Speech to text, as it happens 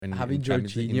Having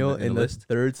Champions League Jorginho in the list.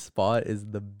 third spot is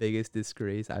the biggest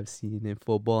disgrace I've seen in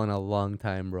football in a long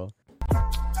time, bro.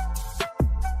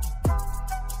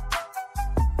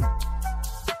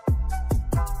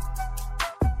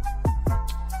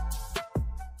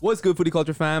 What's good, Footy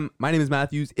Culture fam? My name is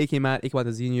Matthews, aka Matt, aka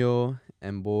Matazinho.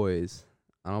 And boys,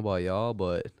 I don't know about y'all,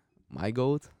 but my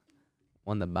GOAT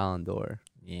won the Ballon d'Or.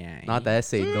 Yeah. Not the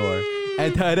essay door.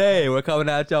 And today, we're coming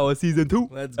at y'all with season 2,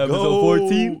 Let's episode go.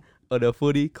 14 of the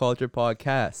Footy Culture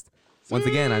Podcast. Once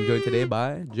again, I'm joined today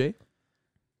by Jay.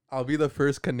 I'll be the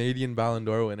first Canadian Ballon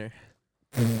d'Or winner.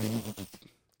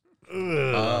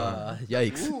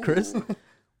 Yikes. Chris?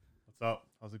 What's up?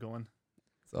 How's it going?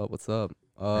 What's up?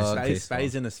 Okay,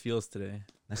 Spatty's in his feels today.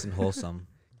 Nice and wholesome.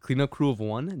 Cleanup crew of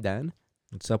one, Dan.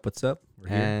 What's up? What's up? We're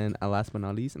here. And last but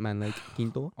not least, man like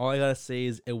Quinto. All I gotta say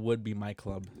is it would be my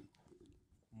club.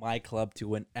 My club to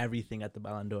win everything at the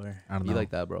Ballon d'Or. I don't You know.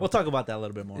 like that, bro? We'll talk about that a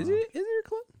little bit more. Is it your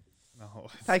club? No.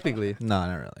 Technically. No,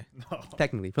 not really. No.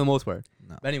 Technically, for the most part.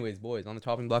 No. But anyways, boys, on the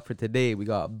chopping block for today, we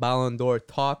got Ballon d'Or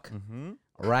talk, Mm-hmm.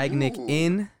 Ragnick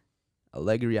in,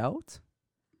 Allegri out,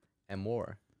 and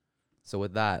more. So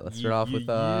with that, let's start off with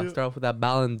that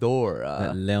Ballon d'Or.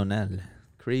 Lionel.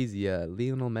 Crazy.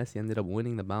 Lionel Messi ended up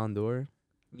winning the Ballon d'Or.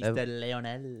 Mr. A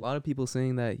Lionel. lot of people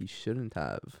saying that he shouldn't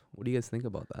have. What do you guys think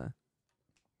about that?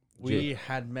 We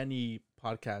had many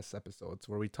podcast episodes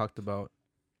where we talked about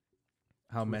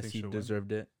how Who we think Messi should win?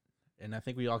 deserved it. And I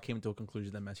think we all came to a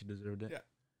conclusion that Messi deserved it. Yeah.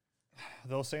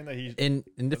 They were saying that he. In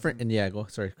different. And yeah, go.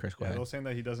 Sorry, Chris. Go Yeah, they ahead. were saying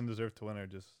that he doesn't deserve to win or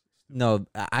just. No,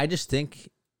 I just think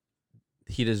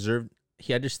he deserved.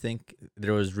 I just think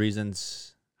there was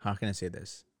reasons. How can I say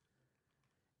this?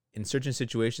 In certain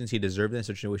situations, he deserved it. In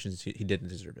certain situations, he didn't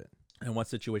deserve it. And what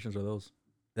situations are those?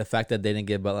 The fact that they didn't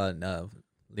give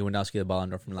Lewandowski the Ballon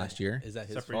d'Or from last year. Is that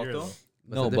his Separate fault year, though? though.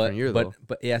 That's No, a different year, though.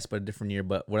 but yes, but a different year.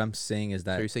 But what I'm saying is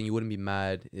So that you're saying you wouldn't be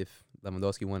mad if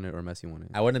Lewandowski won it or Messi won it?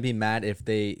 I wouldn't be mad if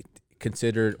they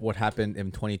considered what happened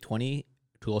in 2020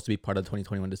 to also be part of the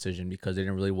 2021 decision because it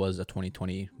really was a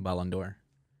 2020 Ballon d'Or.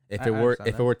 If I it were understand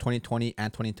if it that. were 2020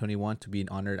 and 2021 to be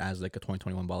honored as like a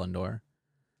 2021 Ballon d'Or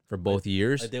for both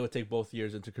years, Like they would take both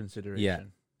years into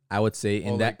consideration. I would say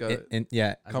in Oh, that like a in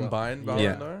yeah As well. Combined Yeah. Ballon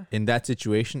Yeah. d'Or? in that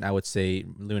situation, I would say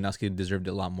Lewandowski deserved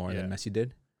it a lot more than Yeah. Messi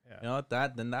did Yeah. You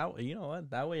know what?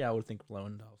 That way I would think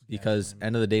Lewandowski. because actually.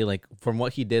 end of the day, like from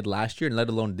what he did last year and let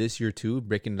alone this year too,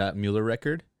 breaking that Mueller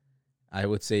record, I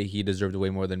would say he deserved way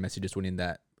more than Messi just winning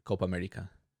that Copa America.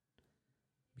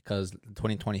 Because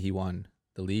 2020 he won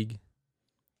the league,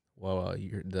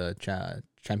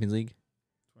 Champions League,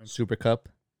 Super Cup.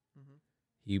 Mhm.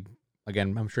 He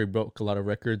again, I'm sure he broke a lot of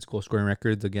records, goal scoring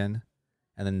records again,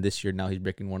 and then this year now he's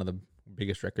breaking one of the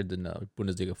biggest records in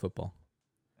Bundesliga football.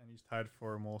 And he's tied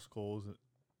for most goals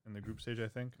in the group stage, I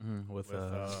think, With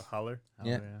with Haller.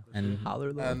 Yeah. And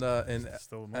Holler, though. And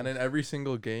Still and in every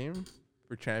single game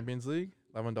for Champions League,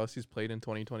 Lewandowski's played in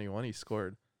 2021. He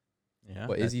scored. yeah.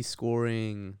 But is he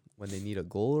scoring when they need a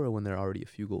goal or when they're already a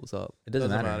few goals up? it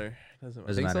doesn't matter. Doesn't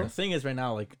Doesn't matter. matter. The thing is, right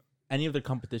now, like any of the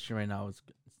competition right now is,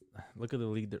 look at the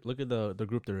league. Look at the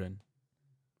group they're in.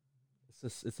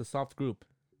 It's a soft group.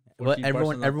 Well, 14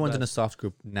 Barcelona everyone's in a best. soft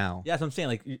group now. Yeah, that's what I'm saying.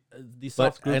 Like these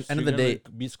But soft groups, end of you're the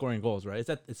gonna be scoring goals, right?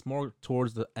 It's more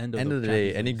towards the end End of the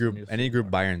day, Champions League any when group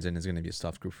you're Bayern's in is going to be a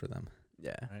soft group for them.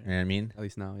 Yeah. right? You know what I mean? At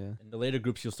least now, yeah. In the later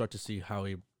groups, you'll start to see how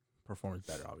he performs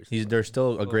better. Obviously, They're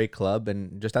still a great club,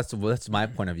 and just that's my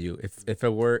point of view. If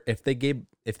they gave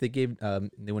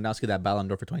Lewandowski that Ballon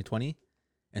d'Or for 2020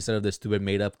 instead of this stupid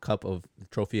made up cup of the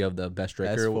trophy of the best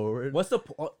Best striker, forward. What's I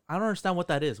don't understand what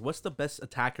that is. What's the best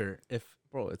attacker if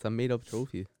Bro, it's a made up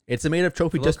trophy. it's a made up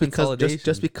trophy It's just about because just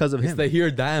consolidation. because of It's him. the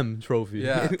here damn trophy.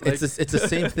 Yeah. It's the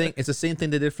same thing. It's the same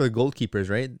thing they did for the goalkeepers,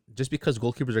 right? Just because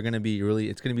goalkeepers are gonna be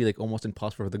it's gonna be like almost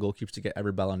impossible for the goalkeepers to get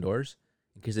ever Ballon d'Ors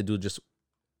in case they do just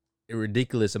a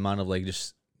ridiculous amount of like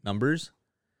just numbers.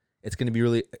 It's gonna be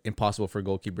really impossible for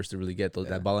goalkeepers to really get Yeah.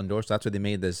 that Ballon d'Or. So that's why they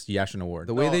made this Yashin Award.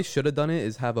 The way No. they should have done it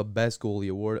is have a best goalie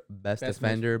award, best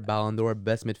defender, Ballon d'Or,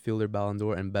 best midfielder, Ballon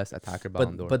d'Or, and best attacker,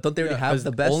 Ballon d'Or. but don't they already Yeah, have 'Cause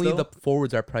the best? only though? the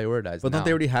forwards are prioritized. But don't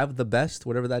they now. already have the best,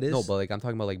 whatever that is? No, but like I'm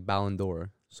talking about like Ballon d'Or.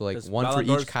 So like 'Cause one Ballon for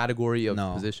d'Or's- each category of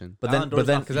No. position. but Ballon then d'Or's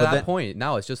not Because But at that point,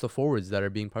 now it's just the forwards that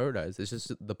are being prioritized. It's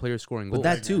just the players scoring goals.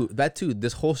 But that too,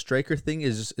 this whole striker thing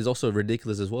is also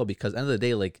ridiculous as well because end of the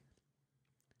day, like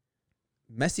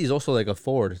Messi is also like a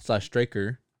forward /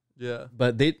 striker, Yeah.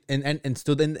 but they and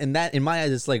so then in that in my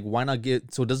eyes it's like why not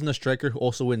get so doesn't the striker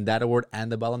also win that award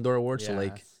and the Ballon d'Or award? So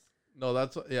like No,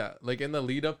 that's yeah. Like in the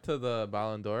lead up to the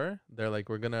Ballon d'Or, they're like,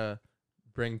 we're gonna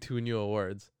bring 2 new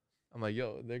awards. I'm like,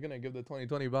 yo, they're gonna give the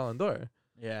 2020 Ballon d'Or.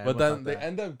 Yeah, But what then about they that?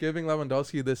 end up giving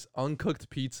Lewandowski this uncooked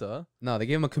pizza. No, they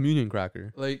gave him a communion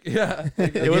cracker. Like, yeah. They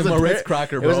It gave was him a a Ritz ter-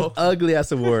 cracker, It was bro. an ugly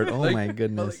ass award. Oh Like, my but,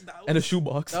 goodness. like, And a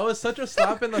shoebox. That was such a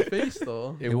slap in the face,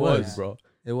 though. It was. was, bro.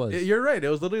 It was. You're right. It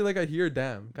was literally like a here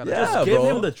damn kind of. Yeah, Just give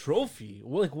bro. him the trophy.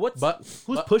 Well, like, what's But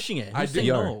who's but pushing it? I Who's saying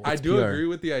do- no? I It's do PR. agree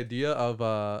with the idea of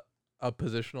a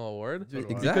positional award. Dude,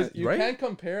 Because exactly, you right? can't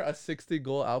compare a 60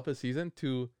 goal Alpha season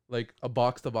to like a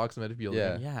box to box midfielder.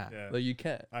 Yeah. Yeah. Yeah. Like you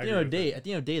can't. I At the agree end of the with day, that. at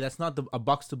the end of the day, that's not a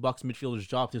box-to-box midfielder's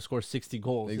job to score 60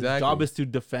 goals. Exactly. His job is to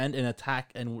defend and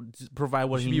attack and provide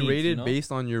what You he should be needs. rated you know?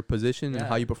 based on your position and Yeah.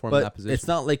 how you perform in that But position. it's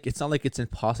not like it's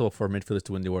impossible for midfielders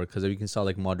to win the award because you can saw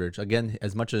like Modric again.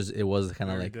 As much as it was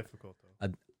kind of Very like difficult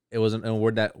though. it was an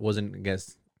award that wasn't, I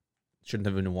guess, shouldn't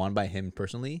have been won by him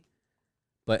personally.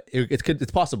 But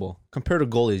it's possible. Compared to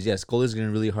goalies, yes, goalies are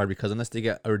getting really hard because unless they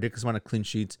get a ridiculous amount of clean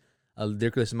sheets, a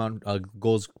ridiculous amount of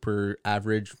goals per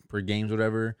average per games,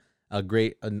 whatever, a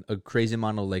crazy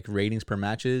amount of like ratings per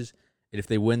matches. And if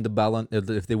they win the Ballon,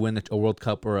 if they win a World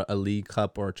Cup or a League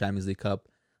Cup or a Champions League Cup,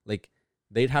 like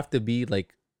they'd have to be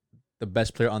like the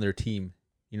best player on their team.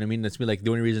 You know what I mean? That's be like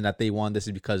the only reason that they won this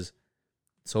is because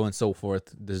so and so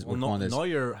forth. This Well, won this.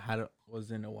 Neuer was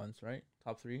in it once, right?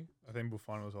 Top 3. I think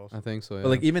Buffon was also. I think so. Yeah. But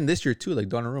like even this year too, like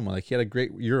Donnarumma, like he had a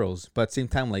great Euros, but at the same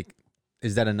time, like,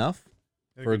 is that enough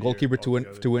Had for a good year goalkeeper to win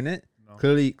altogether. to win it? No.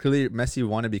 Clearly, Messi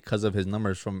won it because of his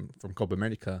numbers from Copa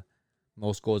America,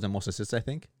 most goals and most assists, I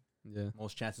think. yeah.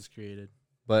 Most chances created.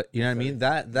 But you know what I mean?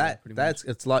 pretty That's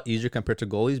it's a lot easier compared to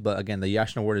goalies. But again, the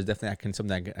Yashin Award is definitely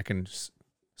something I can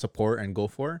support and go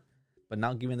for. But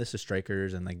now giving this to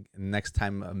strikers and like next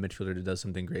time a midfielder does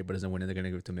something great but doesn't win it, they're gonna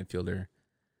give it to a midfielder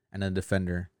and a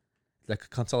defender. It's like a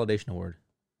consolidation award.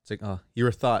 It's like, oh, you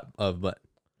were thought of, but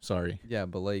sorry. Yeah,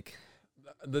 but like,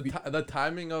 The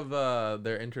timing of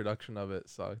their introduction of it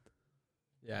sucked.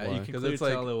 Yeah, Why? you can Because clearly it's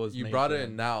like tell it was you made brought for it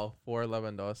him. in now for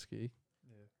Lewandowski.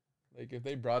 Like if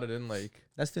they brought it in like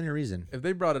That's the only reason. if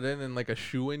they brought it in like a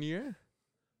shoe-in year,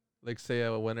 like say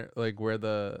a winner like where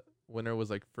the winner was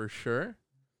like for sure,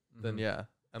 then Mhm. yeah,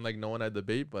 and like no one had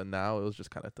debate. But now it was just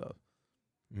kind of tough.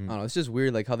 Mm. I don't know. It's just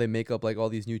weird, like how they make up like all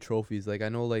these new trophies. Like I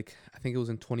know, like I think it was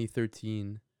in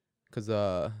 2013, because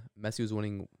Messi was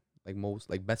winning like most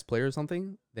like best player or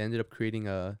something. They ended up creating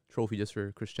a trophy just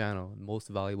for Cristiano, most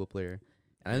valuable player.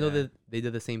 And I know Yeah. that they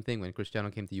did the same thing when Cristiano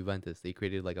came to Juventus. They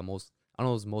created like a most, I don't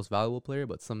know, if it was most valuable player,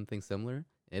 but something similar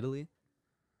in Italy,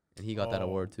 and he got that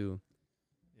award Oh. too.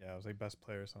 Yeah, it was like best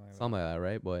player or something. Like Something like that,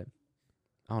 right? But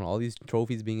I don't know. All these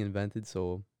trophies being invented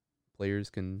so players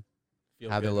can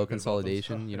Feel have their good. little good about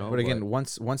consolidation, themselves, you yeah. know. But again,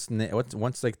 once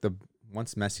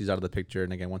Messi's out of the picture,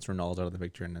 and again once Ronaldo's out of the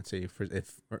picture, and let's say if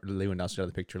Lewandowski's out of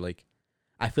the picture, like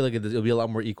I feel like it'll be a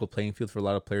lot more equal playing field for a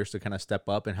lot of players to kind of step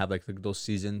up and have like those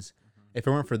seasons. If it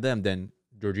weren't for them, then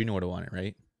Jorginho would have won it,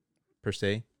 right? Per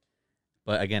se.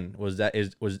 But again,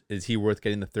 is he worth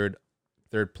getting the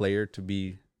third player to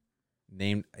be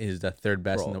named is the third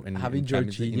best Bro, in having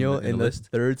Champions League Jorginho in the list?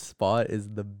 third spot is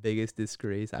the biggest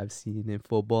disgrace I've seen in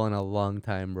football in a long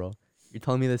time, bro. You're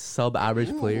telling me this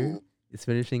sub-average player is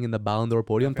finishing in the Ballon d'Or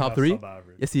podium, top 3?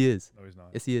 Yes, he is. No, he's not.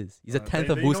 Yes, he is. He's a No, 10th they-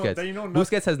 of they know- Busquets. they know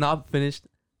nothing- Busquets has not finished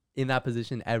in that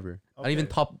position ever. Not even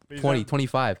Okay, top but he's 20, not-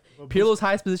 25. But Pirlo's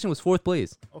highest position was 4th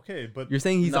place. Okay, but You're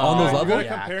saying he's No, on those you're you're levels?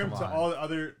 gonna compare him come to on. all the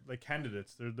other like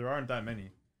candidates. There aren't that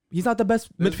many. He's not the best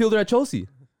There's- midfielder at Chelsea.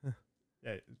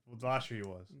 Yeah, well, last year he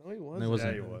was. No, he No, wasn't. he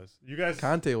wasn't. Yeah, he was. You guys.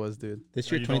 Conte was, dude. This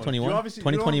No, year, you don't. You 2021? obviously- you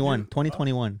don't- 2021. you-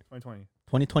 2021. 2020.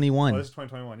 2021. Oh, this is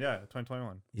 2021. Yeah,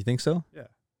 2021. You think so?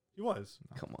 He was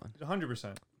Come on.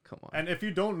 100%. Come on. And if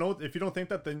you don't know, if you don't think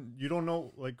that, then you don't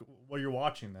know like what you're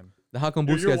watching. Then Then how come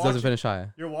You're Busquets doesn't watching- finish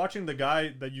high? you're watching the guy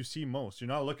that you see most. You're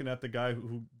not looking at the guy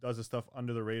who does the stuff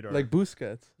under the radar. Like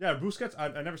Busquets. yeah, Busquets.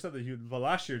 I never said that but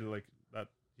last year like that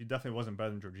he definitely wasn't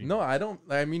better than Jorginho. No, I don't.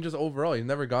 I mean, just overall, he's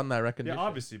never gotten that Yeah, recognition.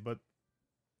 obviously, but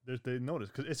they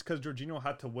noticed because Jorginho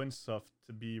had to win stuff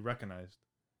to be recognized.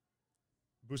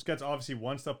 Busquets obviously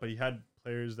won stuff, but he had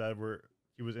players that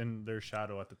he was in their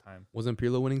shadow at the time. Wasn't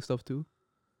Pirlo winning stuff too?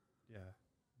 Yeah,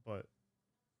 but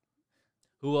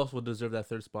Who else would deserve that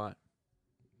third spot?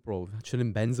 Bro,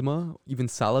 shouldn't Benzema, even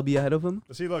Salah be ahead of him?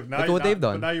 see, look now Look at what they've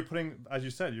done. But now you're putting, as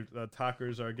you said, the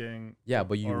attackers are getting Yeah,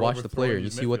 but you or watch the player and overthrowing you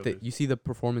these see what they, midfielders. you see the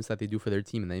performance that they do for their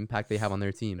team and the impact they have on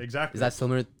their team. exactly. Is that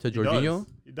similar to He does. Jorginho?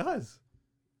 He does.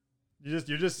 You're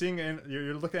just seeing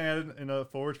you're looking at it in a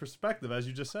forward perspective, as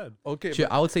you just said. Okay,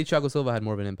 I would say Thiago Silva had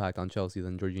more of an impact on Chelsea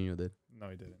than Jorginho did. No,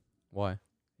 he didn't. Why?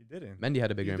 He didn't. Mendy had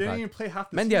a He bigger didn't impact. even play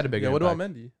half the Mendy had a season. bigger yeah. What impact.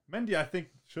 about Mendy? Mendy, I think,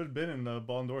 should have been in the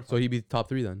Ballon d'Or. So he'd be top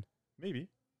 3 then. maybe.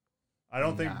 I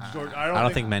don't think Nah. George. I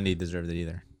don't think Mendy deserved it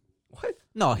either. What?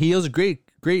 No, he was a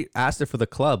great asset for the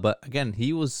club, but again,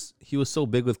 he was so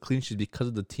big with clean sheets because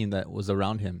of the team that was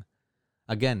around him.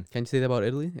 Again, Can you say that about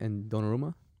Italy and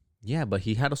Donnarumma? yeah, but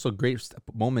he had also great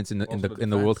moments in the Also the in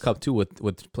the World defense. Cup too,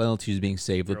 with penalties being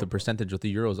saved, with the Europa. percentage, with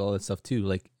the Euros, all that stuff too.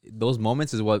 Like those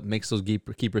moments is what makes those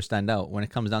keepers stand out. When it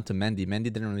comes down to Mendy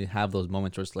didn't really have those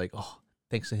moments where it's like, oh,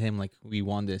 thanks to him, like we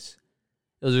won this.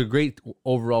 It was a great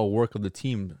overall work of the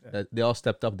team. Yeah. That they all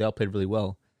stepped up. They all played really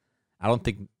well. I don't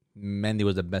think Mendy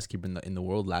was the best keeper in the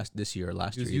world this year or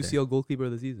last He was year. either. UCL goalkeeper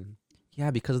of the season.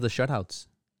 Yeah, because of the shutouts.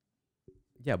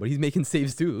 Yeah, but he's making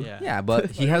saves too. Yeah. Yeah,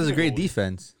 but he has a great Goals.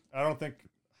 defense. I don't think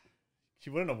he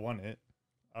wouldn't have won it.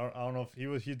 I don't know if he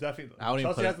was. He definitely. I wouldn't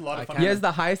Chelsea put has it- a lot I of. can't- He has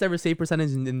fundamental- the highest ever save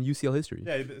percentage in UCL history.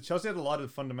 Yeah, Chelsea had a lot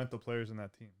of fundamental players in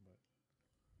that team,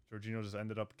 but Jorginho just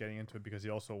ended up getting into it because he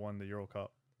also won the Euro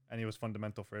Cup and he was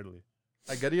fundamental for Italy.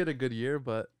 I get he had a good year,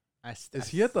 but I is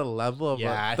he at the level of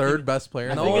Yeah, I a third think- best player?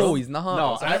 I in the think world? No, he's not.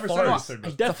 No, I never said he was third I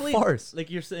best. definitely farce.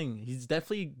 like you're saying. He's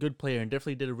definitely a good player and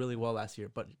definitely did really well last year.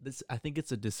 But I think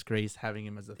it's a disgrace having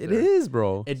him as a third. It is,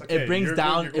 bro. It, Okay, it brings you're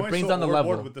down. going It brings so down the overboard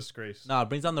level. with disgrace. No, it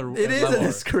brings down the. It is a level.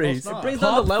 disgrace. No, it's It brings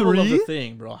Top down the level of the three?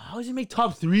 thing, bro. How does he make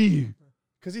top 3?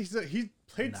 Because he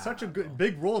played such a Nah, good bro.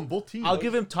 big role in both teams. I'll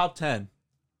give him top 10.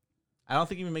 I don't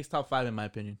think he even makes top 5 in my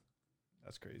opinion.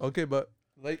 That's crazy. Okay, but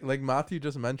like Matthew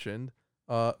just mentioned,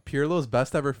 Pirlo's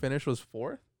best ever finish was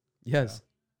 4th. Yes.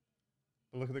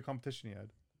 But look at the competition he had.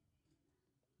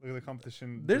 Look at the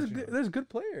competition. There's good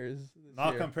players. this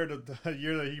not year. compared to the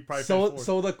year that he probably So finished fourth.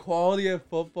 so the quality of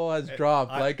football has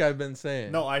dropped, I- like I've been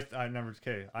saying. No, I never.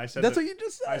 Okay, I said that's that- what you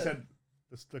just said. I said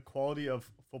the quality of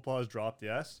football has dropped,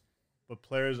 yes, but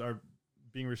players are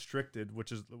being restricted,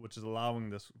 which is allowing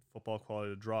this football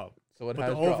quality to drop. so. It But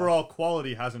has the dropped. overall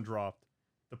quality hasn't dropped.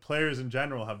 The players in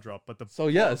general have dropped, but the So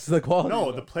yes, the quality.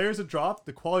 no, the players have dropped.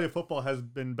 The quality of football has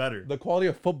been better. the quality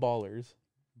of footballers.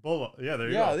 Yeah, there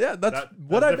you Yeah, go. yeah. That's That-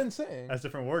 what that's I've diff- been saying. That's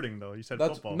different wording though. You said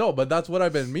That's football. no, but that's what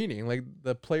I've been meaning. Like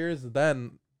the players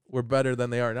then were better than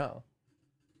they are now.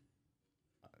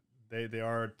 They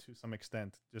are to some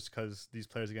extent just because these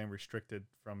players are getting restricted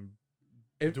from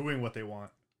If- doing what they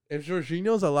want. If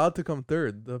Jorginho's allowed to come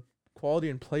third, the quality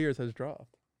in players has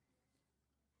dropped.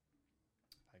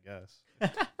 I guess.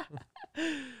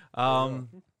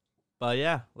 But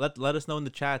yeah, let us know in the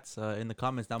chats, in the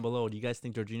comments down below. Do you guys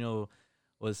think Jorginho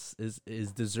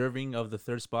is deserving of the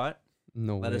 3rd spot?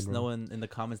 No. Let way, us bro. know in the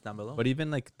comments down below. But even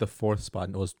like the 4th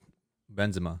spot was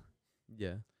Benzema.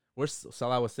 Yeah. Where's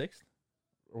Salah was 6th?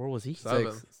 Or was he?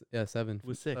 Seventh. Sixth. Yeah, seventh. He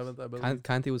was 6th. 7th, I believe.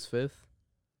 Kante was fifth.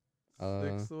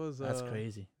 6th was That's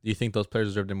crazy. Do you think those players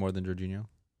deserved it more than Jorginho?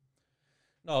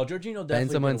 No, Jorginho definitely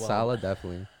Benzema did and well. Salah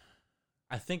definitely.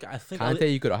 I think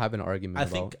Kante, you could have an argument I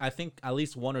about. think at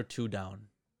least 1 or 2 down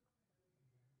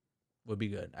would be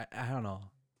good. I don't know.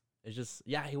 It's just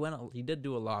he did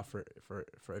do a lot for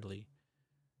Italy.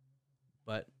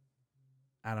 But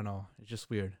I don't know. It's just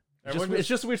weird. It's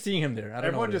just weird seeing him there. I don't know.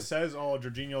 Everyone what it just says, "Oh,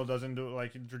 Jorginho doesn't do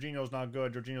like Jorginho's not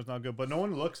good. Jorginho's not good," but no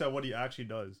one looks at what he actually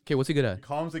does. Okay, what's he good He at?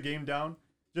 calms the game down.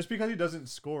 Just because he doesn't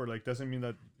score, like, doesn't mean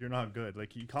that you're not good.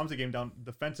 Like, he calms the game down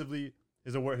defensively.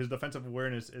 His defensive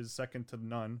awareness is second to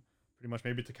none, pretty much,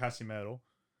 maybe to Casemiro.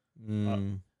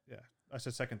 I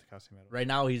said second to Casemiro. Right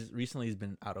now he's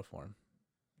been out of form.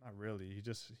 Not really. He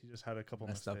just had a couple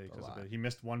Messed up mistakes. a That's lot. about it. He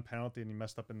missed one penalty and he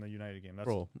messed up in the United game. That's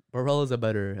Bro, Barella's a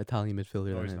better Italian midfielder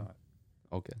no, than he's him. not.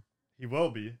 Okay. He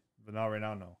will be, but not right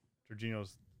now. No,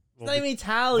 Jorginho's. It's not even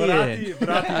Italian.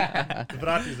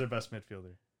 Verratti's their best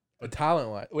midfielder. talent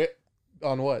wise. Wait,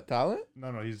 on what talent?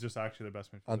 No, he's just actually the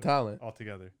best midfielder On talent.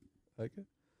 altogether. Okay.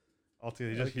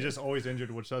 Altogether, he's just always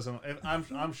injured, which doesn't.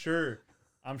 I'm sure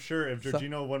if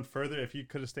Jorginho went further, if he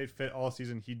could have stayed fit all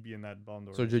season, he'd be in that Ballon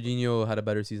d'Or. So race. Jorginho had a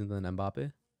better season than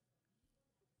Mbappe,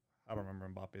 I don't remember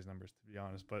Mbappe's numbers to be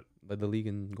honest, but led the league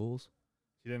in goals,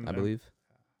 he didn't. I believe.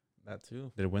 That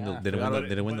too. Did it win Yeah, the forgot about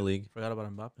did it win the but- league? Forgot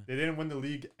about Mbappe. They didn't win the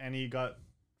league, and he got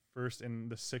first in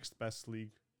the 6th best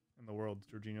league in the world.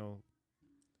 Jorginho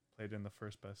played in the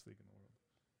 1st best league in the world.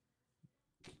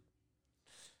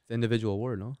 It's an individual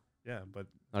award, no? Yeah, but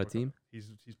Not a more team? He's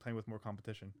playing with more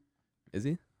competition. Is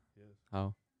he? He is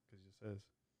How? because he just is.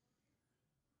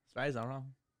 Spies are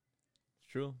wrong.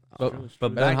 It's true. It's But- true. It's but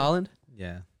true. Better than back- Haaland?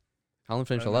 Yeah. Haaland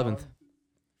finished Better than 11th.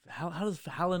 How does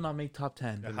Haaland not make top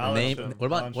 10? Yeah, Haaland should-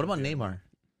 What Haaland about should be in Neymar?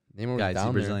 Neymar was Guys, the down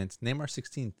there. Brazilians. Neymar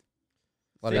 16th.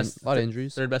 A lot of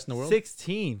injuries. Third best in the world.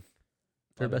 16.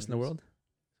 Third best in the world.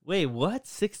 Wait, what?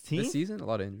 16? This season, a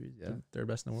lot of injuries. Yeah. Third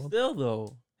best in the world. Still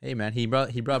though. Hey man, he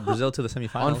brought Brazil to the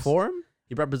semifinals. On form?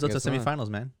 He brought Brazil to Guess the not. semifinals,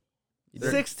 man. He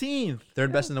did. 16th.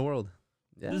 Third best in the world.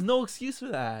 Yeah. There's no excuse for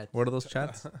that. What are those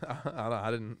chats? I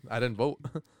don't know. I didn't vote.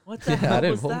 What the Yeah, I hell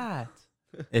didn't was vote. that?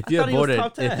 If I you thought had he was voted,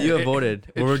 top 10. if you had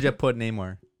voted, where would you put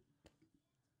Neymar?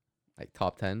 Like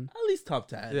top 10. At least top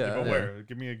 10. Yeah. But where?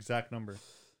 Give me an exact number.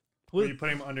 Who- Where you put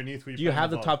him underneath? Where do you put him have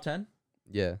the above? top 10?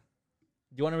 Yeah. Do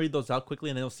you want to read those out quickly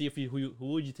and then we'll see if who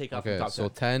would you take off Okay, the top so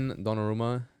 10? 10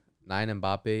 Donnarumma, 9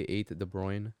 Mbappe, 8 De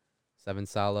Bruyne, 7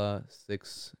 Salah,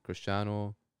 6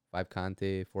 Cristiano, 5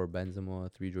 Kante, 4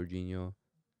 Benzema, 3 Jorginho,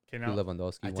 Okay, 2 now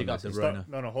Lewandowski, I 1 take out De Messi. Bruyne.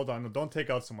 no, hold on. No, don't take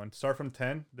out someone. Start from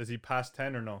 10. Does he pass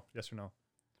 10 or no? Yes or no?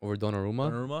 Over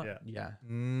Donnarumma. Donnarumma? Yeah. Yeah.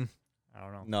 I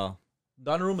don't know. No.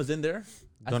 Donnarumma's in there.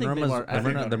 I think Donnarumma's. Neymar- I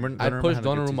think I'd push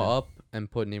Donnarumma up and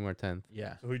put Neymar 10th.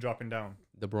 Yeah. So who you dropping down?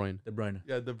 De Bruyne. De Bruyne.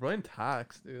 Yeah, De Bruyne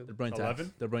tax, dude. De Bruyne 11?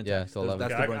 tax. De Bruyne Yeah, tax. so 11.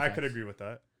 That's Okay, De Bruyne I tax. could agree with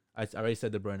that. I already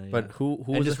said De Bruyne. But yeah. who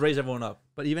and was just raise everyone up.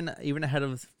 but even ahead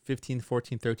of 15,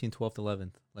 14, 13, 12,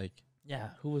 11th. Like Yeah.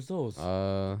 Who was those?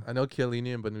 I know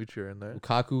Chiellini and Bonucci are in there.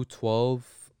 Lukaku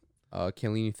 12,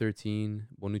 Chiellini 13,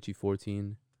 Bonucci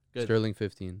 14, Good. Sterling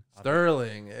 15.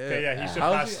 Sterling. Okay, yeah, he should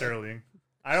How's pass he- Sterling.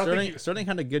 I don't Sterling, think. Sterling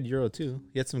had a good Euro too.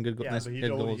 He had some good, Yeah, nice, but good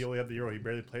goals. he only had the Euro. He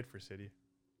barely played for City.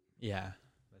 Yeah.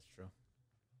 That's true.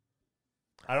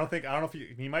 I don't know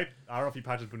if he might. I don't know if he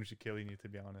patches Bonucci Chiellini, to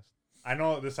be honest. I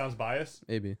know this sounds biased,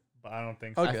 Maybe. but I don't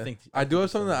think so. Okay. I think I do have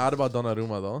it's something to Sterling. add about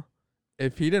Donnarumma though.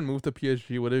 If he didn't move to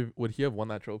PSG, would he have won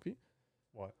that trophy?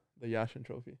 What? The Yashin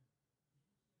trophy.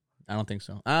 I don't think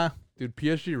so. Dude,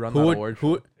 PSG run Who that would? award.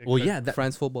 Who? show. It Well, could- yeah.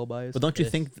 France football bias. But don't you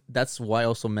Yes. think that's why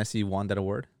also Messi won that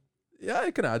award? Yeah,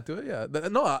 I can add to it. Yeah,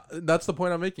 that's the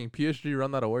point I'm making. PSG run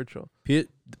that award show.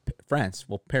 France.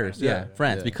 Well, Paris. Yeah, Yeah, yeah.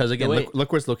 France. Yeah. Because again, Wait.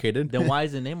 look where it's located. Then why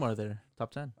isn't Neymar there? Top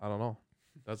 10. I don't know.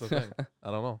 That's the thing. I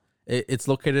don't know. It's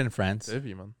located in France, It's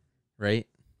iffy, man. right?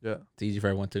 Yeah. It's easy for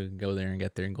everyone to go there and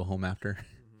get there and go home after.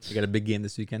 You got a big game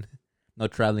this weekend. No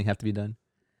traveling have to be done.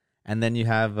 And then you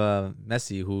have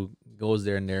Messi, who goes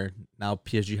there and there. Now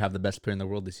PSG have the best player in the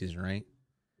world this season, right?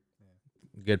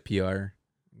 Good PR.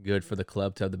 Good for the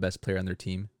club to have the best player on their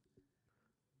team.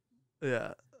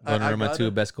 Yeah. Donnarumma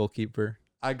too, best goalkeeper.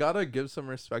 I gotta give some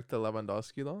respect to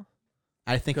Lewandowski though,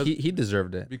 I think 'Cause- he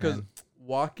deserved it. because man.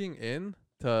 walking in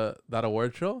to that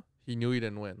award show, he knew he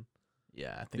didn't win.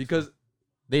 Yeah, I think Because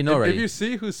they know if already. you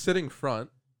see who's sitting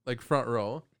front, like front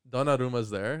row, Donnarumma's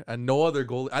there, and no other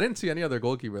goal. I didn't see any other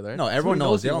goalkeeper there. No, So everyone he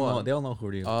knows. They he all know. won. They all know who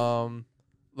it is.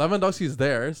 Lewandowski's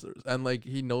there, and like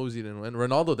he knows he didn't win.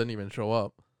 Ronaldo didn't even show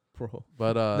up, Bro.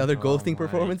 but Another Oh ghosting my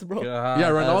performance, bro. God,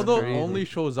 yeah, that's Ronaldo crazy. only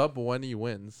shows up when he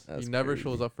wins. That's he never crazy.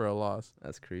 shows up for a loss.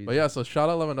 That's crazy. But yeah, so shout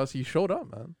out Lewandowski. He showed up,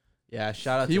 man. Yeah,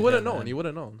 shout out He to would have him, known. man. He would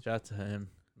have known. Shout out to him,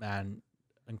 man.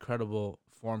 Incredible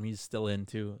form he's still in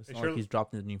too. It's Hey, not sure- like he's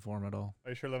dropped any form at all.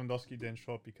 Are you sure Lewandowski didn't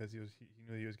show up because he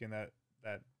knew he was getting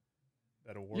that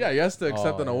award? Yeah, he has to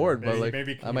accept Oh, an yeah. award, Maybe, but like,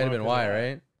 maybe that might have been why,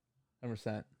 right?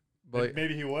 100%. but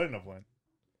Maybe he wouldn't have won.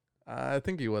 I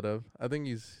think he would have. I think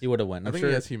he would have won. I I'm think sure.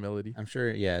 he has humility. I'm sure.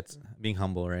 Yeah, it's being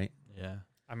humble, right? Yeah.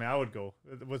 I mean, I would go.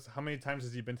 How many times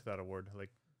has he been to that award? Like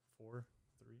 4,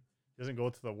 3. He doesn't go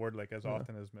to the award like as Yeah.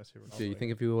 often as Messi. Ronaldo, So you like-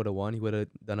 think if he would have won, he would have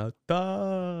done a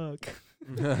duck?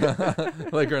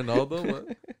 Like Ronaldo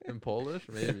what? In Polish,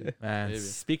 maybe. Man, Maybe.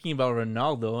 speaking about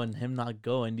Ronaldo and him not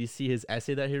going, do you see his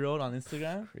essay that he wrote on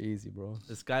Instagram? Crazy, bro.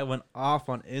 This guy went off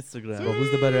on Instagram. Bro,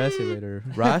 who's the better essay writer,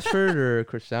 Rashford or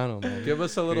Cristiano, man? Give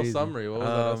us a little Crazy. summary. What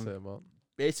was that essay about?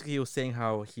 Basically, he was saying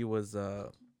how he was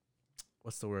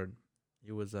what's the word?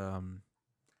 He was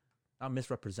not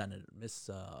misrepresented,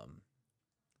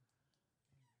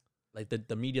 like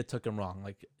the media took him wrong.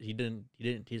 Like he didn't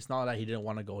it's not that he didn't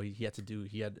want to go. He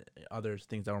had other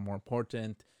things that were more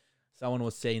important. Someone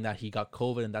was saying that he got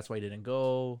COVID and that's why he didn't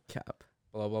go. Cap.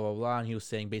 Blah blah blah blah. And he was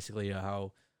saying basically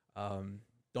how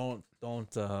don't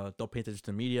pay attention to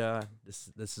the media.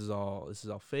 This is all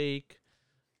fake.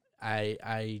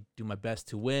 I do my best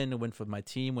to win for my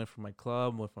team, win for my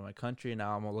club, win for my country.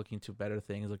 Now I'm looking to better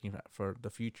things, looking for the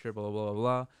future. Blah blah blah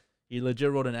blah. He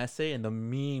legit wrote an essay, and the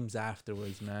memes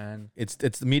afterwards, man. It's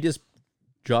the media's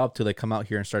job to like come out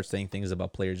here and start saying things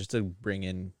about players just to bring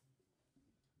in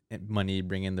money,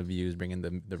 bring in the views, bring in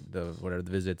the whatever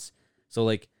the visits. So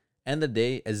like end of the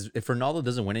day, as if Ronaldo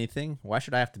doesn't win anything, why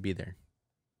should I have to be there?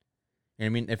 You know what I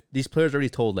mean? If these players already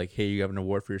told like, hey, you have an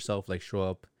award for yourself, like show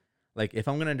up. Like if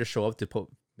I'm gonna just show up to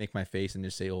make my face and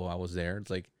just say, oh, I was there. It's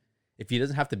like if he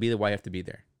doesn't have to be there, why you have to be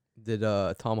there? Did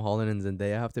Tom Holland and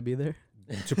Zendaya have to be there?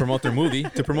 To promote their movie.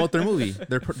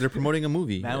 They're promoting a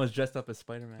movie. Man was dressed up as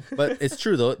Spider-Man. But it's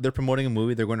true though. They're promoting a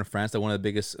movie. They're going to France. They're one of the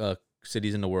biggest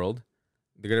cities in the world.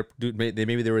 They're gonna do.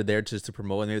 Maybe they were there just to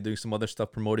promote, and they're doing some other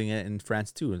stuff promoting it in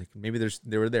France too. Like maybe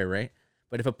they were there, right?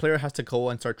 But if a player has to go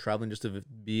and start traveling just to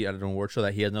be at an award show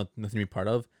that he has nothing to be part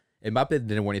of, Mbappe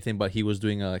didn't win anything, but he was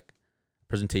doing a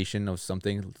presentation of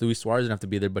something. Luis Suarez didn't have to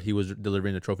be there, but he was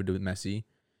delivering the trophy to Messi.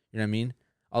 You know what I mean?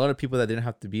 A lot of people that didn't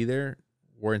have to be there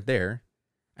weren't there,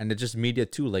 and it's just media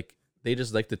too. Like they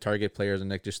just like to target players and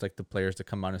like just like the players to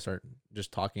come out and start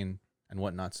just talking and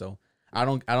whatnot. So I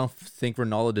don't think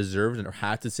Ronaldo deserves or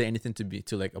had to say anything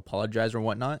to like apologize or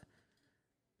whatnot.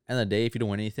 End of the day, if you don't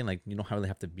win anything, like you don't really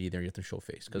have to be there. You have to show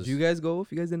face. Did you guys go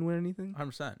if you guys didn't win anything?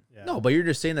 100%. Yeah. No, but you're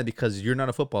just saying that because you're not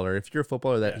a footballer. If you're a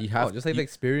footballer, that Yeah. you have Just like the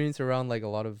experience around like a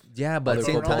lot of. yeah, but at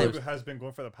the other same time, Ronaldo has been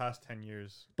going for the past 10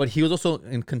 years. but he was also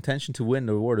in contention to win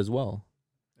the award as well.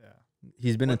 Yeah.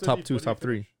 He's been What in did top he- two, what did he top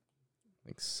three. finish?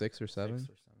 Like 6 or 7.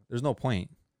 There's no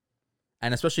point.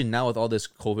 And especially now with all this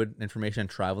COVID information and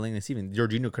traveling, it's even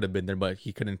Jorginho could have been there, but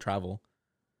he couldn't travel,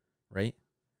 right?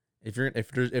 If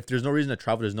there's no reason to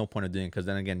travel, there's no point of doing it because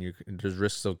then again, there's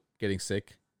risks of getting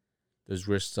sick. There's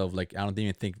risks of like I don't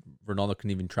even think Ronaldo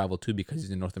can even travel too because he's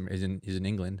in North America. He's in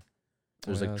England.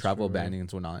 There's Oh, yeah, like that's travel true, right? banning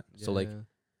and so not. So like Yeah.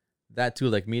 that too,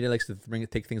 like media likes to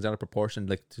take things out of proportion,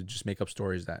 like to just make up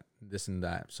stories that this and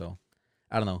that. So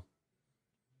I don't know.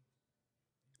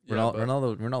 Yeah,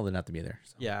 Ronaldo didn't have to be there.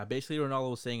 So. Yeah, basically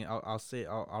Ronaldo was saying,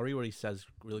 I'll read what he says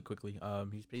really quickly.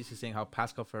 He's basically saying how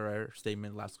Pascal Ferrer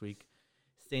statement last week,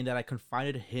 saying that I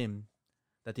confided him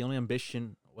that the only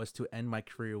ambition was to end my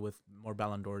career with more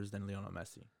Ballon d'Ors than Lionel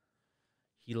Messi.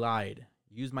 He lied,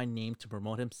 used my name to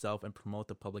promote himself and promote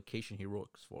the publication he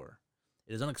works for.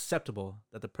 It is unacceptable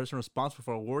that the person responsible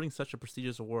for awarding such a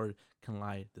prestigious award can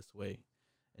lie this way.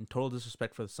 In total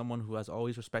disrespect for someone who has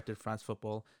always respected France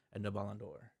football and the Ballon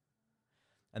d'Or.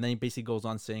 And then he basically goes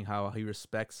on saying how he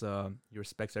respects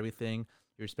everything.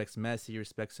 He respects Messi. He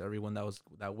respects everyone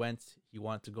that went. He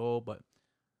wanted to go, but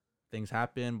things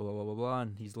happen. Blah blah blah blah.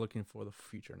 And he's looking for the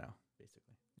future now,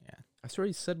 basically. Yeah. I swear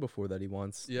he said before that he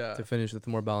wants Yeah. to finish with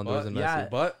more Ballon d'Ors But- than yeah. Messi.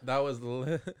 But that was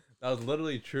that was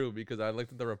literally true because I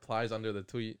looked at the replies under the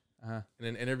tweet in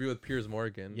an interview with Piers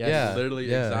Morgan. Yes. Yeah, He literally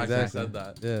yeah, exactly exactly. said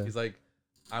that. Yeah. He's like,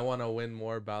 I want to win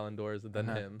more Ballon d'Ors than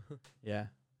Uh-huh. him. Yeah,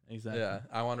 exactly. Yeah,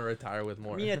 I want to retire with I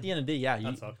more. mean, at the end of the day, yeah,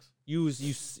 That sucks.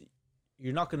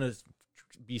 you're not gonna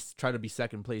try to be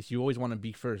second place. You always want to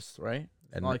be first, right?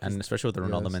 And, Not like and especially with the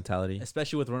Ronaldo Yes. mentality.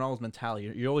 Especially with Ronaldo's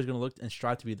mentality, you're always gonna look and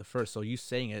strive to be the first. So you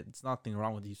saying it, it's nothing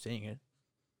wrong with you saying it.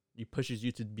 It pushes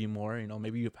you to be more. You know,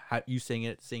 maybe you saying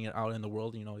it out in the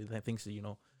world. You know, that thinks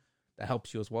that that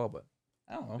helps you as well. But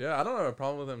I don't know. Yeah, I don't have a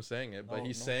problem with him saying it, but No,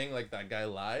 he's no. saying like that guy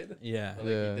lied. Yeah, But,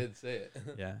 like, Yeah. he did say it.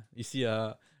 yeah. You see,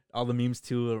 all the memes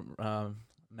too.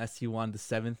 Messi won the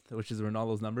 7th, which is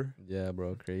Ronaldo's number. Yeah,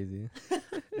 bro, crazy.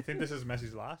 You think this is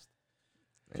Messi's last?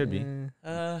 Could be.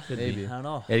 Could Maybe. I don't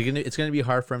know. Yeah, it's gonna be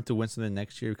hard for him to win something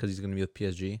next year because he's gonna be with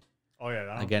PSG. Oh yeah. I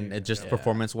don't Again, think it just Yeah.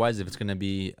 performance wise, if it's gonna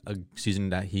be a season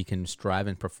that he can strive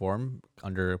and perform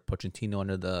under Pochettino,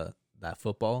 under that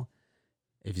football,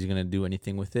 if he's gonna do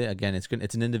anything with it, again, it's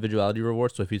an individuality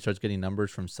reward. So if he starts getting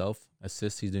numbers from self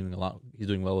assists, he's doing a lot. He's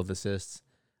doing well with assists,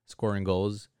 scoring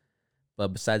goals. But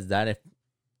besides that, if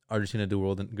Argentina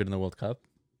do good in the World Cup,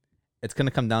 it's gonna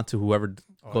come down to whoever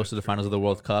Oh, goes to the true. finals of the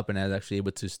World Cup and is actually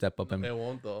able to step up and It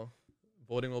won't though.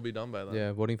 Voting will be done by then.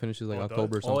 Yeah, voting finishes like Oh, it does?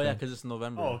 October or something. Oh yeah, because it's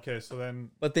November. Oh, okay. So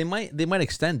then, But they might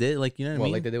extend it, like you know what I What,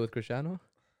 mean. like they did with Cristiano?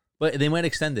 But they might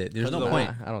extend it. There's Because no of the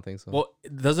point. I don't think so. Well,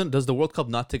 does the World Cup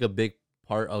not take a big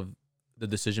part of the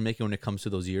decision making when it comes to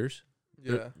those years?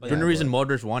 Yeah. But For yeah, no reason, but-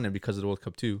 Modric won it because of the World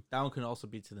Cup too. That one can also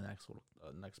be to the next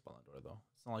Ballon d'Or though.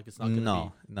 It's not like it's not gonna be.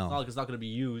 No, It's not no, like it's not gonna be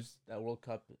used. That World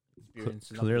Cup experience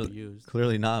is not gonna clearly- be used.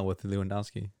 clearly not with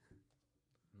Lewandowski.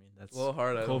 I mean, that's It's a little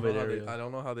hard. I COVID don't, area. I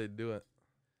don't know how they do it.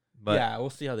 But yeah, we'll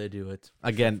see how they do it. For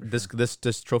again, sure, for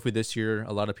this trophy this year,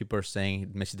 a lot of people are saying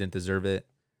Messi didn't deserve it.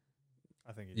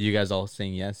 I think You guys all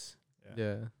saying yes.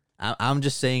 yeah. I'm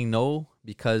just saying no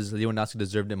because Lewandowski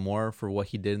deserved it more for what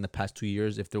he did in the past 2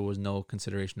 years. If there was no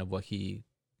consideration of what he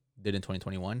did in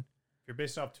 2021. If you're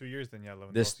based off 2 years, then yeah,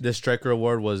 This Lewandowski. striker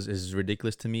award is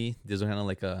ridiculous to me. This is kind of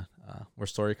like a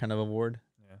worst story kind of award.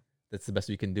 Yeah. That's the best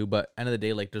we can do. But end of the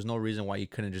day, like there's no reason why you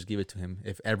couldn't just give it to him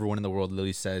if everyone in the world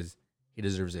literally says he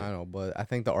deserves it. I don't know, but I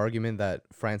think the argument that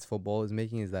France football is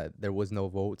making is that there was no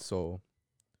vote, so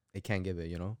they can't give it,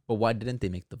 you know? But why didn't they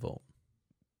make the vote?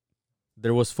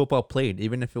 There was football played,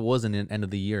 even if it wasn't in end of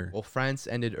the year. Well, France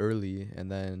ended early,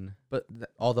 and then But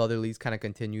all the other leagues kind of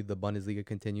continued. The Bundesliga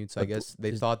continued, so I But guess they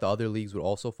is- thought the other leagues would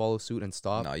also follow suit and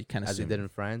stop, no, you can't as they assume. did in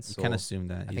France. You So can't assume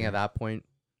that. I think at that point,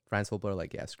 France football are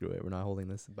like, yeah, screw it, we're not holding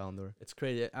this Ballon d'Or. It's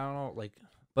crazy. I don't know, like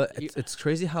But You- it's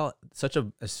crazy how such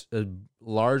a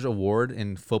large award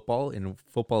in football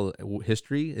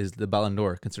history is the Ballon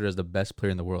d'Or, considered as the best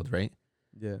player in the world, right?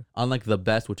 Yeah. Unlike the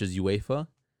best, which is UEFA,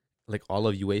 like all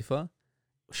of UEFA,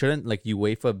 shouldn't like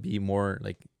UEFA be more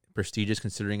like prestigious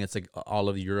considering it's like all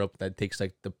of Europe that takes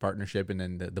like the partnership and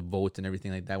then the votes and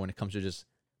everything like that when it comes to just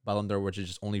Ballon d'Or, which is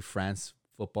just only France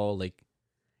football. Like,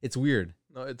 it's weird.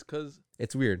 No, it's because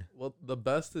It's weird. well, the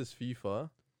best is FIFA,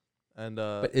 and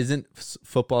But isn't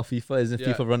football FIFA? Isn't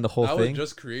yeah, FIFA run the whole that thing? was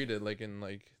just created like in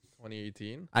like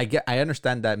 2018. I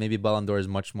understand that maybe Ballon d'Or is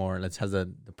much more. Let's has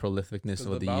the prolificness 'Cause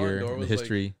of the the Ballon year, d'Or and the was, like,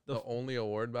 history. The only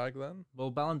award back then.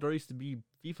 Well, Ballon d'Or used to be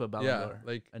FIFA Ballon Yeah, d'Or,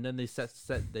 like and then they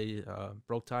they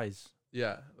broke ties.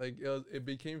 yeah, like it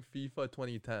became FIFA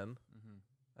 2010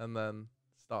 and then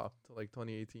stopped to like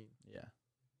 2018. Yeah,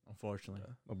 unfortunately.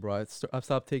 Yeah. Oh, bro, I've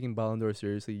stopped taking Ballon d'Or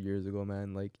seriously years ago,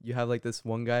 man. Like, you have like this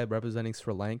one guy representing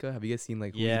Sri Lanka. Have you guys seen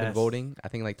like who he's been Yes. voting? I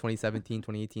think like 2017,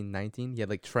 2018, 19. He had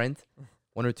like Trent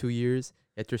 1 or 2 years.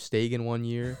 He had Ter Stegen 1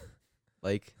 year.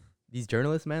 Like, these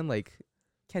journalists, man, like,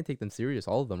 can't take them serious,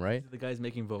 all of them, right? These are the guys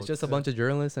making votes. It's just a bunch of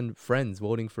journalists and friends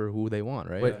voting for who they want,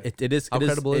 right? But it is. How it is-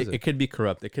 credible is it? it? It could be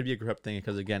corrupt. It could be a corrupt thing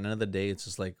because again, end of the day, it's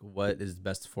just like what is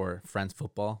best for France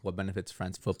football, what benefits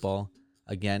France football,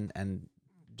 again, and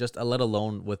just let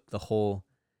alone with the whole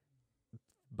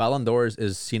Ballon d'Or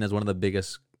is seen as one of the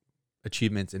biggest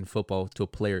achievements in football to a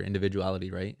player individuality,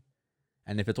 right?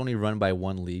 And if it's only run by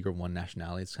one league or one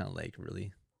nationality, it's kind of like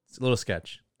really, it's a little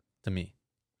sketch to me.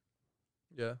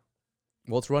 Yeah,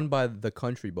 Well, it's run by the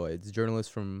country, but it's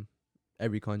journalists from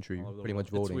every country all over the pretty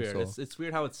much world. voting. It's weird. So It's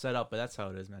weird how it's set up, but that's how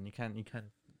it is, man. You can't.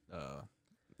 yeah,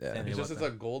 and it's what just it's the-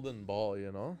 a golden ball,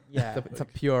 you know. Yeah, it's a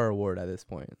PR award at this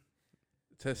point.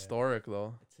 It's historic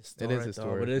though. it's It is though,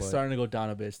 historic, but it's but- starting to go down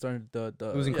a bit. It's starting the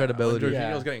Losing Yeah, credibility. Jorginho's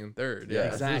Yeah. getting third. Yeah, Yeah,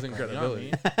 it's exactly. losing You know what I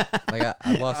credibility. mean? Like,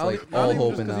 I've lost like Not all even hope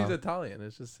just in 'cause now. he's Italian.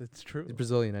 It's just it's true. He's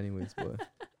Brazilian, anyways, but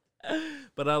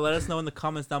But let us know in the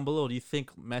comments down below. Do you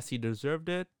think Messi deserved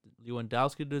it?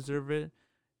 Lewandowski deserved it?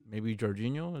 Maybe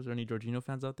Jorginho? Is there any Jorginho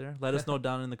fans out there? Let us know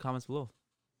down in the comments below.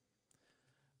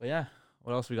 But yeah,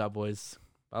 what else we got, boys?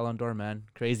 Ballon d'Or, man.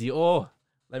 Crazy. Oh,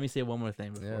 let me say one more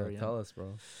thing before yeah, we tell us,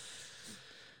 bro.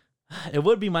 It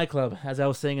would be my club, as I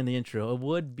was saying in the intro. It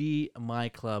would be my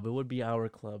club. It would be our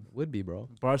club. Would be, bro.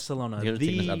 Barcelona. You're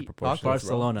taking this out of The proportion. Talk to us, bro.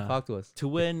 Barcelona. Talk to us. To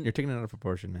win You're taking it out of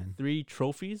proportion, man. 3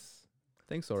 trophies. I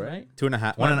think so, right?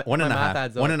 2.5. My- One and my a math half.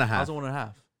 adds One up. and a How's half.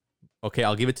 1.5? Okay,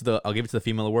 I'll give it to the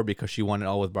female award because she won it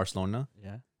all with Barcelona.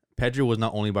 Yeah. Pedro was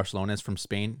not only Barcelona, it's from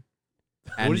Spain.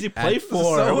 What does he play and-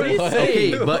 for? So What do you what?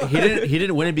 say? Okay, but he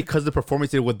didn't win it because of the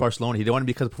performance he did with Barcelona. He didn't win it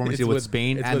because of the performance he It's did with with-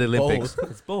 Spain it's and the with Olympics.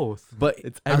 It's both. But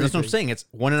It's that's what I'm everything. saying. It's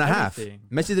 1.5. Everything.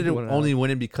 Messi didn't 1.5. only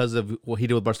win it because of what he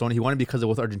did with Barcelona. He won it because of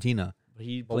with Argentina. But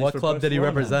he But plays what for club did he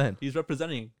Barcelona. represent? He's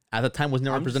representing. At the time, wasn't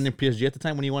he I'm representing PSG at the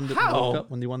time when he won the How? World Cup?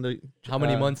 When he won the How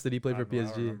many uh, months did he play I for don't know, I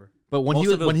don't PSG? remember. But when Most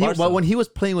he of was it was Barca. when he was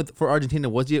playing for Argentina,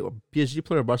 was he a PSG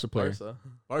player or Barca player? Barca.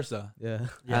 Barca. Yeah.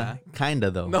 Yeah.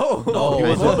 Kinda though. No, No, he he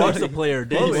was was a both. Barca player.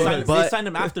 They, Both. signed, they But- signed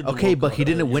him after the Okay, World but Cup. he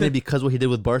didn't win it because what he did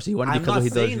with Barca. He won it I'm because not what he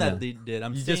saying does. that they did.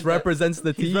 I'm He saying just represents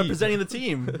the that he's team. representing the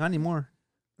team. Not anymore.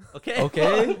 Okay.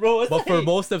 Okay. Bro, what's But the for hate?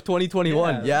 most of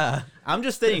 2021, yeah. I'm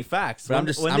just stating facts. But When, I'm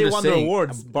just- when I'm they just won their saying-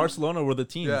 awards, Barcelona were the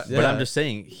teams. Yeah. But I'm just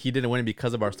saying he didn't win it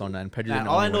because of Barcelona, and Pedro Man, didn't.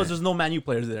 all I only know win is there's no Man U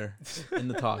players there in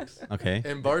the talks. it. Okay.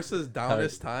 in Barca's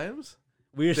downest times,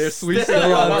 We're They're still, sweet Still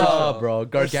on Wow. top, bro.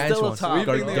 They're still Gargantuan. top,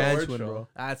 bro. Sweeping the award Gargantuan, show. bro.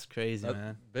 That's crazy, That-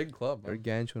 man. big club. Man.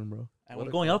 Gargantuan, bro. And what we're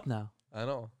a going club. up now. I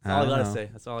know. That's all I don't gotta know. say.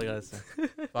 That's all I gotta say.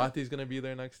 Fati's gonna be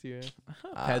there next year.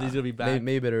 Paddy's gonna be back.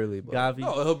 Maybe a bit early, but Gavi.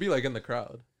 No, he'll be like in the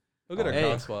crowd. He'll get a Hey.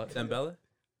 crowd spot. Dembele.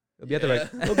 he'll be at the right.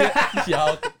 he'll be-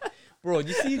 yeah, okay. Bro,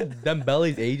 you see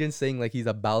Dembele's agent saying like he's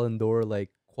a Ballon d'Or like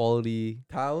quality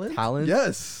Talent? talent?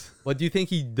 Yes. But do you think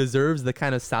he deserves the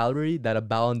kind of salary that a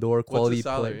Ballon d'Or What's quality his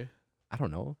salary? player? I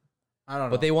don't know. I don't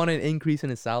know. But they want an increase in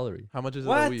his salary. How much is it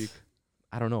What? a week?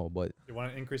 I don't know, but You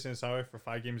want an increase in his salary for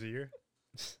 5 games a year?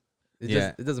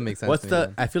 it doesn't make sense. What's to me, the?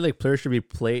 man. I feel like players should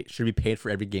be paid for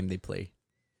every game they play.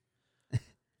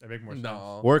 That make more sense.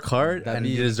 No. Work hard That'd and be-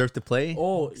 you deserve to play.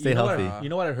 Oh, Stay you know healthy. What, you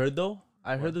know what I heard though?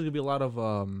 I What? heard there's gonna be a lot of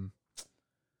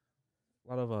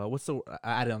what's the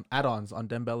add-ons on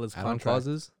Dembele's Add-on contract.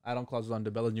 clauses? Add-on clauses on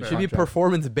Dembele's new Should be contract.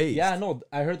 performance based. Yeah, no,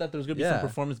 I heard that there's gonna be some Yeah.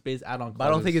 performance-based add-on clauses. But I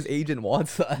don't think his agent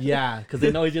wants that. Yeah, because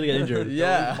they know he's gonna get injured. They'll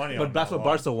Yeah. lose money But on that's that. what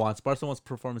Why? Barca wants. Barca wants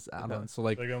performance add-ons. So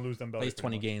like They're gonna lose them. plays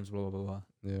 20 games, blah blah blah.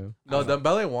 Yeah. No,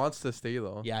 Dembele wants to stay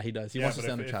though. Yeah, he does. He Yeah, wants to but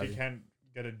stay on the if he Xavi. can't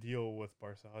get a deal with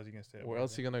Barca, how's he gonna stay? at Where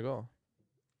else Barca? he gonna go?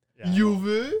 Yeah, I don't-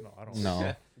 Juve? No, I don't.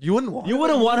 No. You wouldn't want. You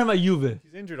wouldn't want him at Juve.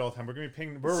 He's injured all the time. We're gonna be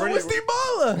paying. We're So already. is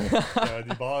Dybala. Yeah,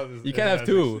 Dybala is, You can't have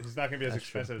isn't two. He's not gonna be as That's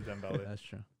true. expensive as Dembele. That's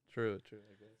true. True. I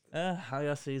guess. I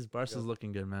gotta say, Barca's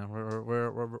looking good, man.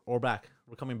 We're back.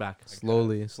 We're coming back.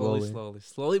 Slowly.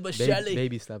 Slowly, but Baby, surely.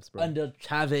 baby steps, bro. Under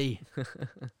Xavi.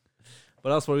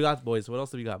 What else? What we got, boys? What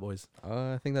else do we got, boys?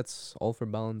 I think that's all for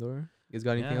Ballon d'Or. You guys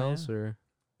got anything Yeah, else or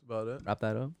About it. wrap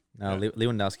that up? No,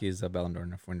 Lewandowski is a Ballon d'Or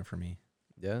winner for me.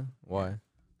 Yeah. Why?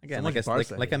 Again, much like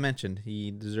Barca I here. mentioned, he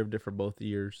deserved it for both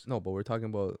years. No, but we're talking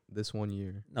about this one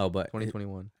year, No, but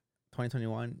 2021.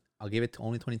 2021, I'll give it to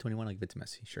only 2021. I'll give it to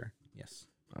Messi. Sure. Yes.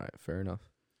 All right, fair enough.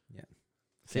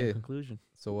 Same Okay. conclusion.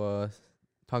 So,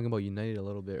 talking about United a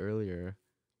little bit earlier,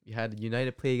 you had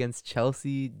United play against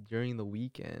Chelsea during the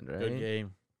weekend, right? Good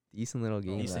game. Decent little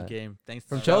game. Decent that. game. Thanks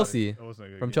From to Chelsea. That wasn't a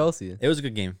good From game. Chelsea. It was a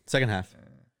good game. Second half. Yeah.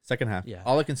 Second half. Yeah.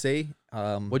 All I can say,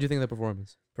 What do you think of the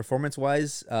performance? performance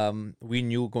wise, we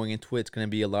knew going into it, it's going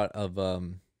to be a lot of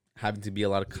having to be a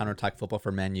lot of counterattack football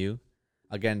for Man U.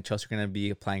 Again, Chelsea are going to be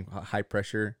applying high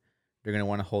pressure. They're going to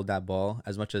want to hold that ball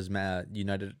as much as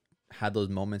United had those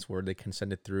moments where they can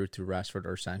send it through to Rashford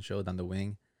or Sancho down the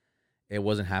wing. It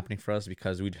wasn't happening for us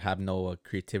because we have no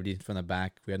creativity from the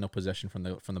back. We had no possession from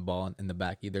the ball in the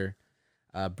back either.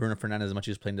 Bruno Fernandes, as much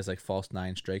as he's playing this like false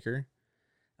nine striker,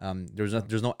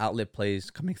 there's no outlet plays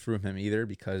coming through him either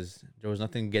because there was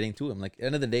nothing getting to him. Like at the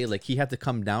end of the day, like he had to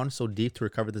come down so deep to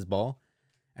recover this ball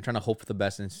and trying to hope for the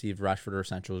best and see if Rashford or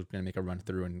Sancho is going to make a run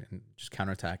through and just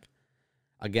counterattack.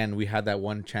 Again, we had that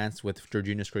one chance with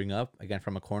Jorginho screwing up again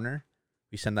from a corner.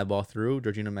 We send that ball through.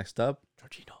 Jorginho mixed up.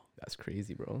 Jorginho. That's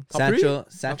crazy, bro. Sancho.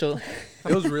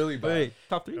 It was really bad.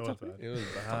 Top three. It was Top three. bad. It was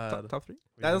bad. Top three.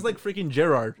 That was like freaking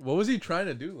Gerrard. What was he trying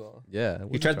to do though? Yeah.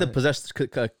 He tried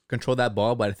to control that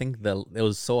ball, but I think it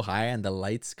was so high and the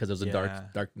lights because it was a Yeah.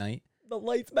 dark night. The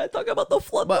lights, man. Talk about the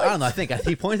flood. But I don't know. I think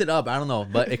he pointed up. I don't know,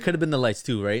 but it could have been the lights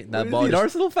too, right? That ball, an just-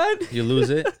 Arsenal fan? you lose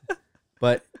it.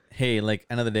 But hey, like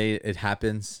end of the day, it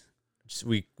happens. Just,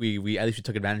 we at least we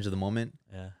took advantage of the moment.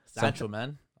 Yeah. Sancho,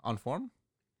 man. On form?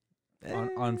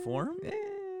 On form?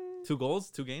 2 goals,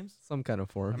 2 games? Some kind of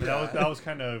I form. mean, that was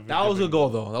kind of That was a given. goal,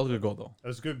 though. That was a good goal, though. It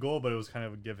was a good goal, but it was kind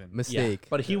of a given. Mistake. Yeah.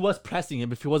 But he was pressing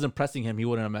him. If he wasn't pressing him, he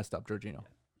wouldn't have messed up Jorginho.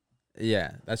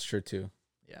 Yeah, that's true too.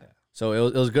 Yeah. So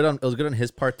it was good on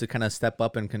his part to kind of step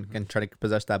up and can try to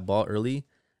possess that ball early,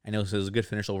 and it was a good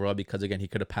finish overall because again he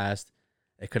could have passed.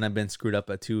 It couldn't have been screwed up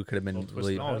at 2. It could have been Don't twist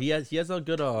really. it No, he has a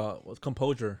good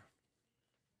composure.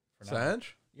 For now.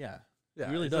 Sanch? Yeah. Yeah,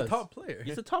 really he's does. a top player.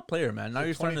 He's a top player, man. Now So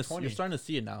you're starting 2020. to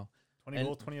see it now. 20 And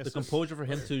goals, 20 the assists. composure for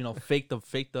him to fake the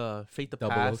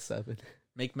pass, 007.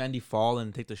 make Mandy fall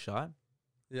and take the shot.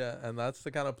 Yeah, and that's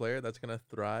the kind of player that's gonna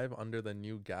thrive under the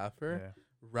new gaffer, Yeah.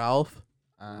 Ralph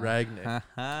Ragnick.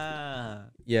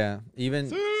 Yeah,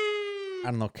 even I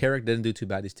don't know. Carrick didn't do too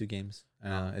bad these 2 games.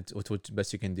 It's what's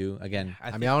best you can do. Again,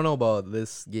 I mean, I don't know about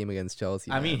this game against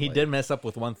Chelsea. I mean, man. he Like, did mess up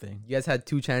with one thing. You guys had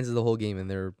 2 chances the whole game, and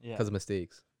they're Yeah. because of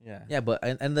mistakes. Yeah. yeah, but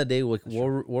at the end of the day, what That's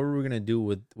what were we gonna do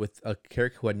with a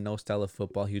Carrick who had no style of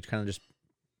football? He was kind of just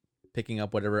picking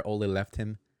up whatever Ole left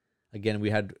him. Again,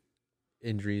 we had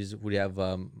injuries. We have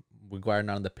Maguire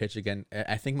not on the pitch again.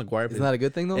 I think Maguire. Isn't that a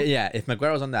good thing though? Yeah, if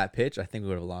Maguire was on that pitch, I think we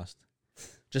would have lost.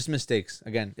 Just mistakes.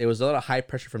 Again, it was a lot of high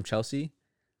pressure from Chelsea.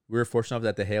 We were fortunate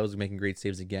enough that De Gea was making great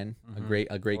saves again. Mhm.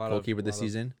 A great lot of- goalkeeper this lot of-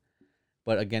 season.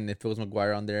 But again, if it was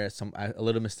Maguire on there, a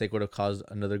little mistake would have caused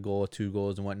another goal, 2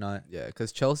 goals, and whatnot. Yeah,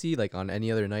 because Chelsea, like on any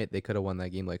other night, they could have won that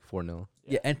game like 4-0.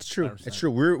 Yeah, and it's true. 100%. It's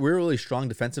true. We're really strong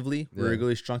defensively. We're Yeah.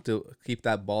 really strong to keep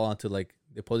that ball onto like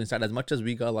the opposing side. As much as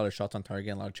we got a lot of shots on target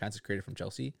and a lot of chances created from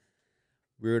Chelsea,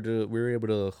 we were able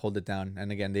to hold it down.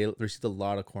 And again, they received a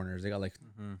lot of corners. They got like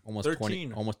almost 13.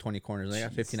 20 corners. They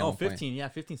got 15 at Oh, one point. 15. Yeah,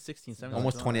 15, 16, 17.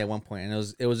 Almost 20 at one point, and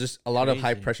it was just a lot of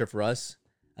high Crazy. pressure for us.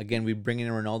 Again, we bring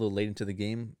in Ronaldo late into the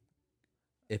game.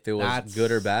 If it was That's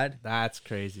good or bad, That's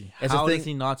crazy. It's the How thing- does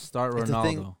he not start it's the Ronaldo?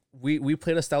 thing. We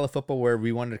played a style of football where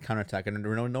we wanted to counterattack, and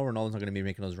Ronaldo's not going to be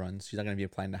making those runs. He's not going to be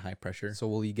applying the high pressure. So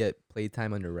will you get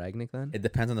playtime under Ragnick then? It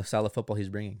depends on the style of football he's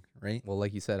bringing, right? Well,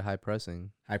 like you said, high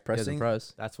pressing. High He doesn't pressing.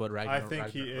 press. That's what Ragnar. I think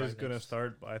he is going to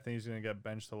start, but I think he's going to get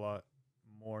benched a lot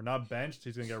more. Not benched,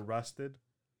 he's going to get rested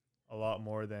a lot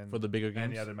more than for the bigger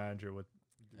games. any other manager would.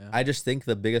 Yeah. I just think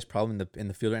the biggest problem in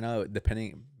the field right now,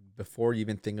 depending before you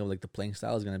even think of like the playing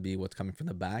style, is going to be what's coming from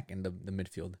the back and the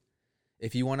midfield.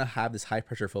 If you want to have this high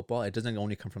pressure football, it doesn't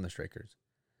only come from the strikers.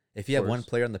 If you have one course.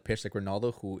 player on the pitch like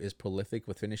Ronaldo who is prolific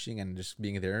with finishing and just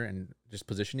being there and just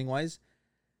positioning wise,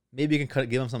 maybe you can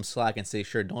give him some slack and say,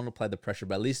 sure, don't apply the pressure,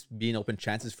 but at least be in open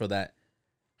chances for that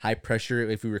high pressure.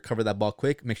 If we recover that ball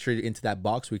quick, make sure you're into that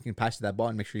box we can pass you that ball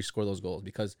and make sure you score those goals.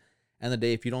 Because end of the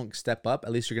day, if you don't step up,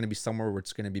 at least you're going to be somewhere where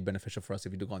it's going to be beneficial for us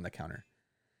if you do go on that counter.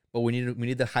 But we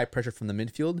need the high pressure from the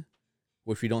midfield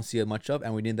which we don't see much of,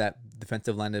 and we need that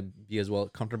defensive line to be as well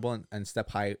comfortable and step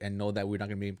high and know that we're not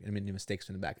going to make any mistakes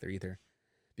in the back there either.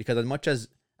 Because as much as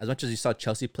you saw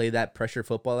Chelsea play that pressure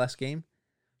football last game,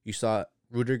 you saw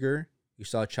Rudiger, you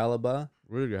saw Chalobah.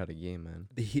 Rudiger had a game, man.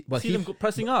 See them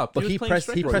pressing up. but was he playing pressed-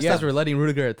 straight he forward. pressed You guys up. were letting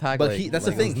Rudiger attack. But like, that's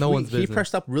the like thing. it was no one's He business.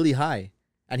 pressed up really high,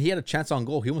 and he had a chance on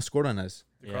goal. He almost scored on us.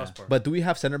 The Yeah. crossbar. But do we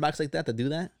have center backs like that do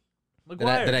that?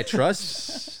 Maguire. That I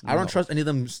trust? I don't trust any of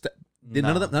them. None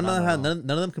of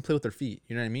them can play with their feet.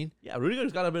 You know what I mean? Yeah,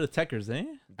 Rudiger's got a bit of techers, eh?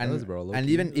 And, Does, bro, and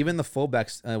low-key. even the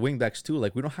fullbacks, wing backs too.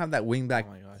 Like we don't have that wing back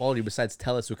Oh my gosh. quality besides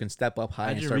Telles who can step up high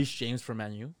and Imagine start. Reece James for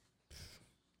Man U.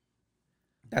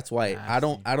 That's why I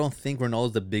Nasty. don't think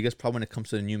Ronaldo's the biggest problem when it comes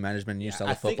to the new management, new style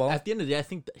I of think football. at the end of the day, I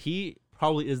think that he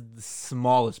probably is the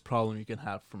smallest problem you can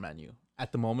have for Man U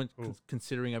at the moment, Who?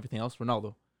 considering everything else.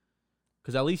 Ronaldo,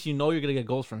 because at least you know you're gonna get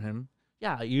goals from him.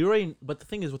 Yeah, you already. But the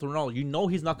thing is with Ronaldo, you know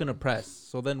he's not gonna press.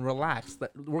 So then relax.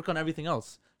 Work on everything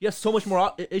else. You have so much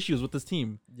more issues with this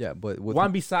team. Yeah, but with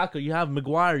Wan-Bissaka, you have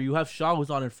Maguire, you have Shaw who's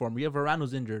not in form, you have Varane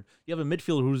who's injured, you have a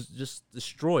midfielder who's just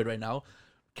destroyed right now.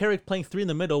 Carrick playing 3 in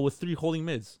the middle with 3 holding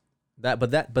mids.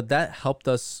 But that helped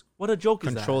us What a joke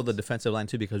control is the that? defensive line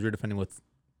too because we were defending with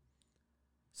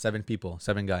 7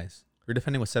 guys. We're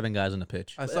defending with 7 guys on the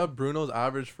pitch. I saw Bruno's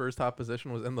average first half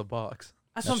position was in the box.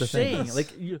 That's That's what I'm the thing.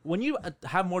 saying. Like when you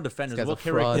have more defenders, guy's what a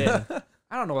Carrick fraud. did.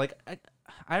 I don't know. Like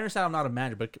I understand I'm not a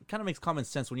manager, but it kind of makes common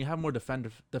sense when you have more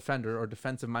defender or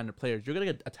defensive minded players, you're gonna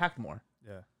get attacked more.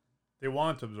 Yeah. They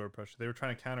wanted to absorb pressure. They were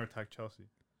trying to counterattack Chelsea.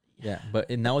 Yeah, but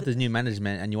now with this new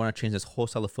management and you want to change this whole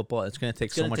style of football, it's going to take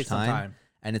It's so gonna much take some time,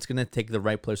 and it's going to take the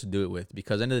right players to do it with.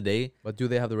 Because at the end of the day, but do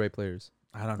they have the right players?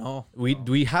 I don't know. we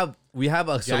have a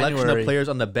selection January. of players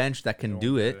on the bench that can Don't do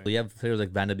do it. it. We have players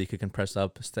like Van de Beek who can press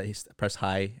up, press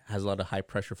high, has a lot of high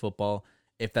pressure football.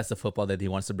 If that's the football that he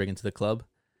wants to bring into the club,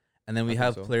 and then we I think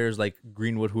have so. players like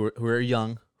Greenwood who are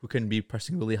young who can be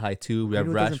pressing really high too. We have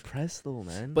Rash. press though,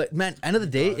 man. But man, end of the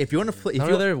day, if you want to play,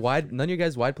 none of your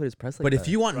guys wide players press like but that. if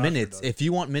you want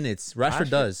Rashford minutes, does. Rashford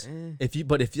does. eh, If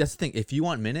that's the thing, if you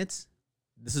want minutes,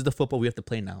 this is the football we have to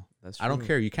play now. that's I don't true.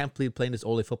 care. You can't play playing this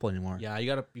Ole football anymore. Yeah, you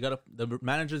gotta the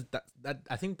managers that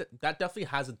I think that definitely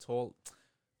has a toll.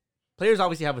 Players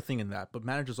obviously have a thing in that, but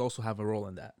managers also have a role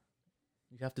in that.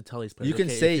 You have to tell these players. You can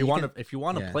okay, say- if you you want to can- if you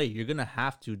want to yeah. play, you're gonna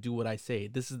have to do what I say.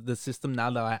 This is the system now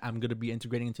that I'm gonna be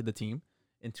integrating into the team,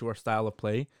 into our style of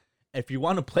play. If you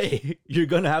want to play, you're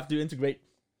gonna have to integrate.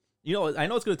 You know, I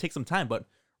know it's gonna take some time, but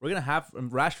we're gonna have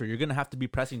Rashford. You're gonna have to be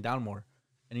pressing down more,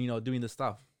 and doing this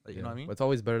stuff. Like, you know what I mean? But it's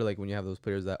always better like when you have those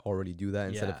players that already do that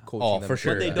instead Yeah. of coaching Oh, them. for to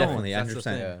sure. do they that. don't. Definitely, That's the 100%.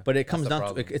 thing. Yeah. But it That's comes the down to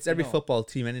problem. it's every They don't. football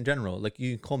team and in general. Like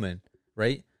you, Coleman,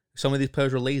 right? Some of these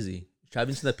players are lazy.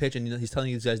 Driving to the pitch and he's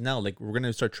telling you guys now, like we're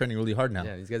gonna start training really hard now.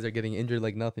 Yeah, these guys are getting injured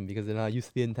like nothing because they're not used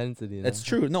to the intensity. You That's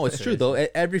know? true. No, it's true though.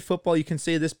 Every football you can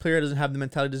say this player doesn't have the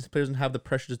mentality, this player doesn't have the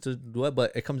pressure to do it,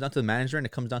 but it comes down to the manager and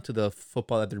it comes down to the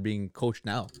football that they're being coached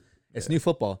now. It's new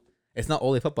football. It's not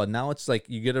only football. Now it's like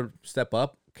you get to step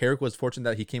up. Carrick was fortunate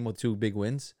that he came with 2 big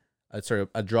wins.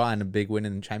 A draw and a big win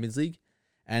in the Champions League.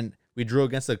 And we drew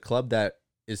against a club that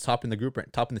is top in the group,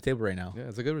 top in the table right now. Yeah,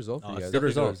 it's a good result for No, you it's guys. good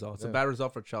definitely result. It's a Yeah. bad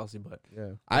result for Chelsea, but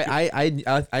Yeah.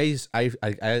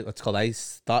 I what's called. I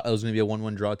thought it was gonna be a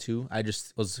 1-1 draw too. I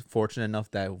just was fortunate enough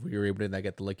that we were able to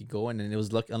get the lucky goal, and then it was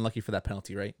unlucky for that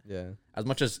penalty, right? Yeah. As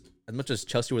much as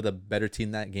Chelsea were the better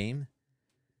team that game,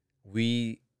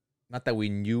 not that we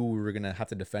knew we were gonna have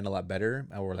to defend a lot better,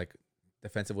 or like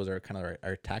defensive was our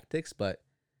tactics, but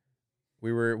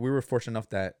we were fortunate enough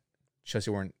that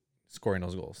Chelsea weren't scoring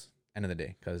those goals. End of the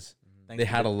day, because thanks they to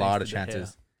had a lot thanks of to De Gea.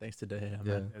 chances. Thanks to De Gea, Yeah.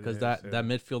 man. Yeah, Because De Gea, that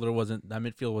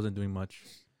midfield wasn't doing much.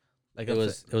 Like It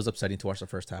was upsetting to watch the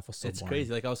first half. It was so it's boring.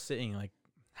 crazy. Like I was sitting, like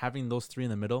having those 3 in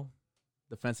the middle,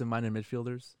 defensive minded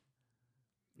midfielders.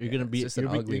 You're Yeah, gonna it's be just an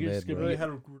you're ugly just mid, gonna They be- really had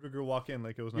Rudiger walk in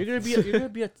like it was. You're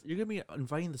gonna be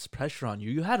inviting this pressure on you.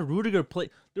 You had Rudiger play,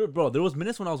 bro. There was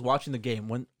minutes when I was watching the game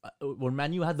when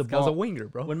Man U had the This guy's a ball. winger,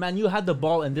 bro. When Man U had the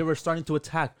ball and they were starting to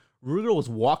attack, Rudiger was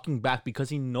walking back because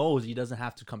he knows he doesn't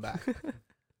have to come back.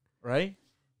 Right?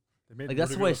 Like,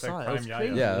 that's the way I saw it. It was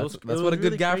crazy. Yeah, It that's, was that's what a really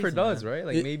good gaffer crazy, does, man. right?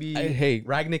 Like It- maybe hey.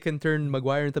 Ragnick can turn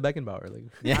Maguire into Beckenbauer. Like,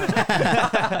 Yeah.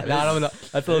 no, I don't know.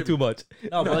 That's a little too much.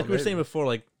 No, but like we were maybe. saying before,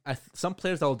 like some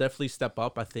players that will definitely step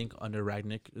up. I think under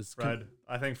Ragnick is Fred.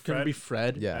 I think can Fred be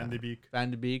Fred, Yeah. and De Beek.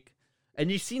 Van de Beek, and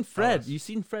you've seen Fred. Alice. You've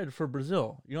seen Fred for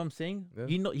Brazil. You know what I'm saying?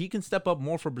 Yeah. He can step up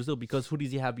more for Brazil because who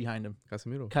does he have behind him?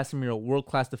 Casemiro. Casemiro, world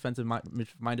class defensive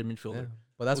minded midfielder. Yeah.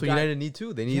 But that's We what got- United need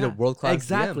too. They need Yeah, a world class.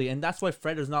 exactly, and that's why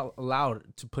Fred is not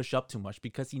allowed to push up too much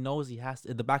because he knows he has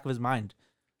to, at the back of his mind,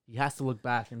 He has to look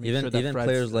back and make Even sure that even Fred's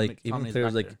players like McTominay's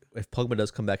back there. if Pogba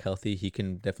does come back healthy, he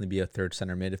can definitely be a third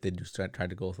center mid if they do try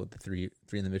to go with the three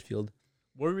in the midfield.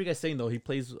 What were you guys saying though? He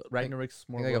plays Ragnarok's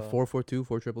I more think like of a 4-4-2,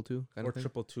 4-2-2 kind of thing.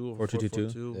 4-2-2 or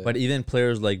 4-2-2. Yeah. But even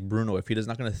players like Bruno, if he does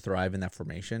not going to thrive in that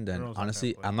formation, then Bruno's not gonna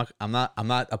honestly, play. I'm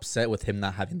not upset with him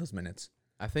not having those minutes.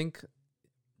 I think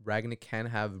Ragnick can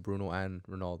have Bruno and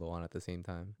Ronaldo on at the same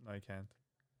time No, you can't.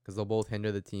 because they'll both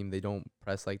hinder the team. They don't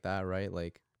press like that, right?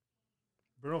 Like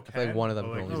Bruno I feel like can, one of them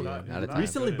but, can like, only he's be not- on he's at a not time.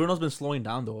 Recently, good. Bruno's been slowing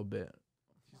down though a bit.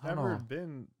 He's I don't never know.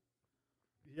 been.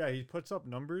 Yeah, he puts up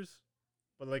numbers,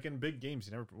 but like in big games,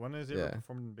 he never. When has he ever Yeah.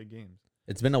 performed in big games?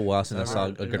 It's been a while since I Never- saw a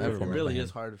it good never- It performance. really by him.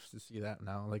 is hard to see that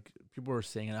now. Like people were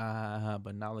saying,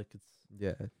 but now like it's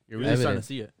Yeah, you're really starting to evident.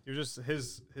 see it. He was just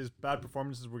his bad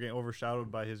performances were getting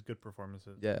overshadowed by his good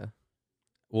performances. Yeah,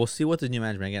 We'll see what the new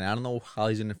management again. I don't know how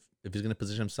he's gonna if he's gonna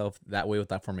position himself that way with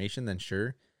that formation. Then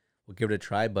sure, we'll give it a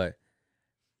try. But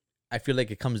I feel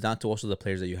like it comes down to also the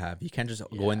players that you have. You can't just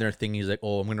go in there thinking he's like,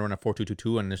 oh, I'm gonna run a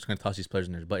 4-2-2-2 and just gonna toss these players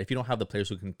in there. But if you don't have the players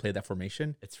who can play that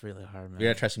formation, It's really hard, man. you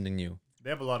gotta try something new. They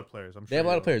have a lot of players. I'm sure They have a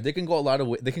lot of will. players. They can go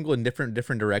they can go in different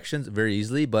directions very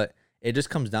easily. But it just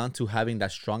comes down to having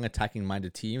that strong attacking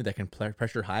minded team that can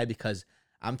pressure high. Because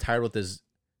I'm tired with this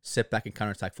sit back and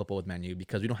counter attack football with Man U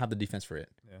because we don't have the defense for it.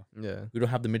 yeah. We don't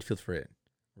have the midfield for it,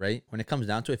 right? When it comes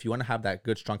down to it, if you want to have that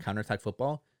good, strong counterattack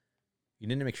football, you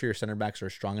need to make sure your center backs are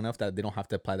strong enough that they don't have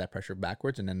to apply that pressure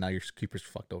backwards, and then now your keeper's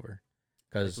fucked over.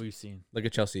 Like Because we've seen look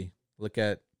at Chelsea. Look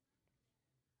at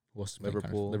what's the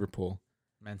Liverpool. Liverpool.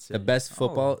 Man City. The best Oh,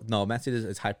 football. No, Man City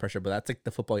is high pressure, but that's like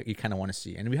the football you kind of want to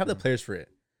see, and we have the players for it.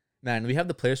 Man, we have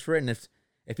the players for it, and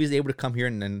if he's able to come here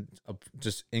and then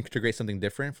just integrate something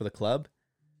different for the club,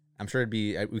 I'm sure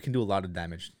we can do a lot of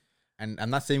damage. And I'm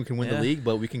not saying we can win Yeah. the league,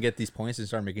 but we can get these points and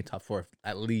start making top four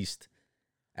at least.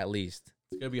 At least.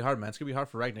 It's gonna be hard, man. It's gonna be hard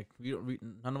for Ragnick.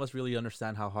 None of us really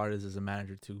understand how hard it is as a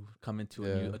manager to come into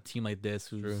Yeah. a team like this,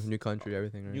 who's True. New country,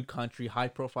 everything. Right? new country, high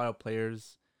profile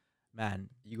players. Man,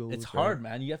 Eagles, it's right? hard,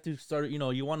 man. You have to start.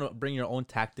 You want to bring your own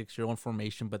tactics, your own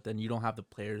formation, but then you don't have the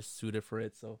players suited for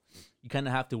it. So you kind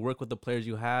of have to work with the players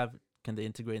you have. Can they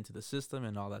integrate into the system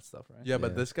and all that stuff, right? Yeah,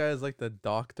 but Yeah. this guy is like the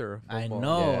doctor of I football.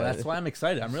 know. Yeah. That's why I'm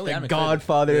excited. I'm The excited.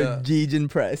 Godfather Yeah. of Gejan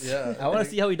Press. Yeah. I want to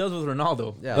see how he does with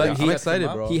Ronaldo. Yeah, But like, he- I'm excited,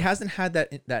 bro. He hasn't had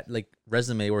that like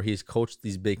resume where he's coached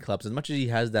these big clubs as much as he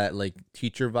has that like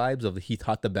teacher vibes of he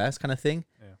taught the best kind of thing.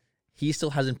 Yeah. He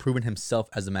still hasn't proven himself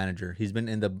as a manager. He's been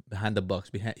behind the bucks,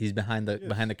 he's behind Yes.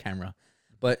 the camera.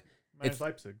 But Minus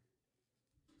Leipzig.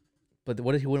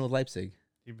 what did he win with Leipzig?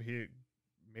 He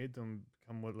made them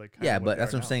come with like. Yeah, kinda but they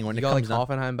that's are what I'm now. saying. When You it got like comes down,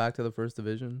 Hoffenheim back to the first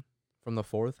division from the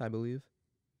fourth, I believe.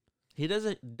 He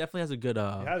definitely has a good He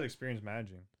has experience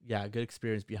managing. good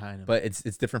experience behind him. but it's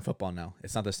different football now.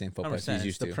 It's not the same football as he's understand.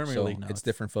 used It's the to. Premier So League now. it's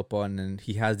different football, and then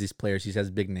he has these players. He has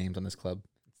big names on this club.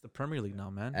 It's the Premier League now,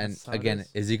 man. And That's how it again,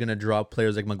 is he gonna draw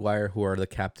players like Maguire, who are the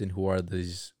captain, who are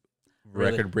these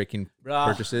Really? record-breaking Bro,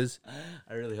 purchases?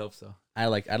 I really hope so. I'd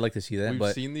like to see that, We've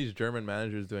but seen these German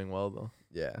managers doing well though.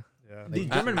 Yeah. Yeah. These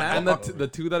And- German and managers- the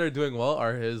two that are doing well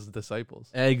are his disciples.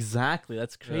 Exactly.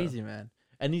 That's crazy, man.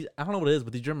 And I don't know what it is,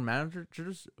 but these German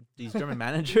managers,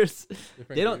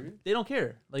 they don't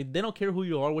care. Like they don't care who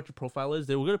you are, what your profile is.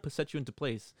 They're gonna set you into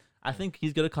place. I think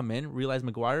he's gonna come in, realize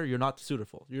Maguire, you're not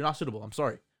suitable. You're not suitable. I'm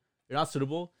sorry, you're not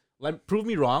suitable. Prove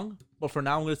me wrong. But for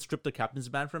now, I'm gonna strip the captain's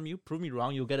band from you. Prove me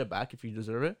wrong. You'll get it back if you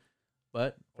deserve it.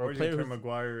 But for Or a you player can turn who's-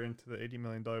 Maguire into the $80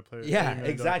 million player. yeah, $80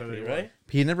 million exactly, player he right?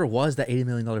 he never was that $80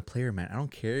 million player, man. I don't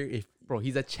care if Bro,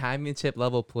 he's a championship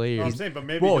level player. No, I'm He's- saying, but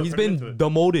maybe bro, he'll he's turn him been into it.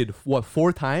 demoted, what,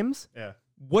 4 times? Yeah,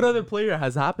 What other player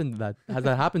has that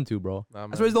happened to, bro? Nah,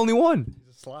 That's man. why he's the only one.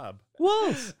 he's a slab. Who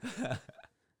else?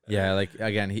 yeah, like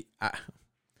again,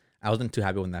 I wasn't too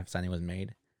happy when that signing was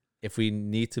made. If we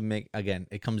need to make again,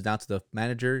 it comes down to the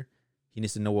manager. He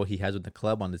needs to know what he has with the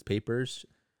club on his papers.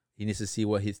 He needs to see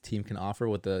what his team can offer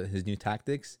with his new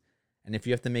tactics. And if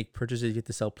you have to make purchases, you have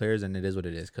to sell players, and it is what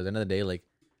it is. Because at the end of the day, like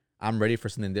I'm ready for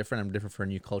something different. I'm different for a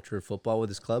new culture of football with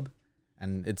this club,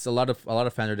 and it's a lot of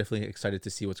fans are definitely excited to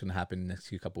see what's going to happen in the next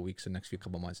few couple weeks, and next few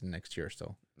couple months, and next year or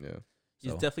so. Yeah.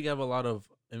 He's So- definitely have a lot of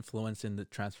influence in the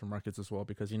transfer markets as well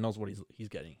because he knows what he's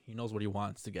getting. He knows what he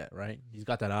wants to get, right? He's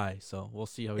got that eye, so we'll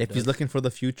see how he If does. he's looking for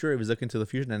the future, if he's looking to the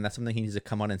future, then that's something he needs to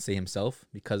come out and say himself.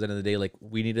 Because at the end of the day, like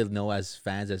we need to know as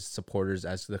fans, as supporters,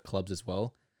 as the clubs as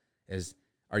well, is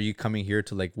are you coming here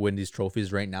to like win these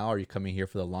trophies right now? Are you coming here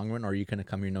for the long run, or are you gonna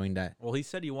come here knowing that? Well, he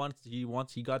said he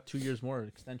got 2 years more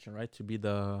extension, right, to be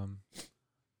the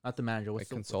not the manager, Like what's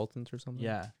the consultant or something?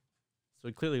 Yeah, so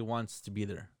he clearly wants to be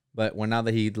there. But when now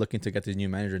that he's looking to get this new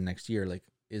manager next year, like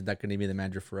is that going to be the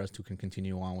manager for us who can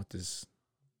continue on with this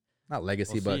not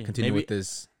legacy, We'll but see. continue Maybe- with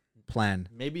this plan.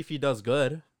 Maybe if he does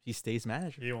good, he stays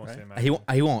manager. He won't right? stay He manager.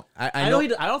 won't. He won't. I know.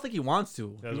 I don't think he wants to.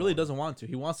 He Doesn't really want doesn't want to.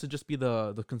 He wants to just be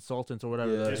the consultant or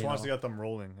whatever. Yeah. the, He just you wants to know. get them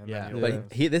rolling. And Yeah. then he'll Like lose.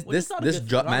 he this Which is this not a this good-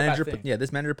 job not a bad manager thing.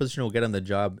 this manager position will get him the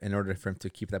job in order for him to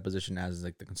keep that position as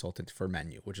like the consultant for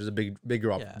Manu, which is a big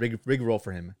role Yeah. big role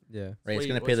for him. Yeah. Right, It's it's what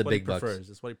gonna he- pay the what he big bucks. prefers.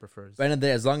 It's what he prefers. But at the end of the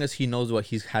day, as long as he knows what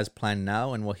he has planned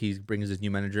now and what he brings his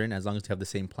new manager in, as long as they have the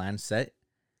same plan set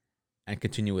and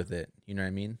continue with it, you know what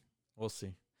I mean? We'll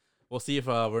see. We'll see if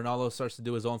Ronaldo starts to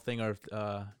do his own thing or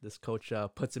if this coach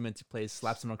puts him into place,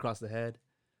 slaps him across the head.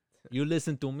 You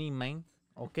listen to me, man.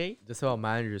 Okay. Just about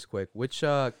managers, quick. Which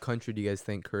country do you guys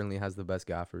think currently has the best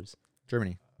gaffers?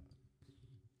 Germany.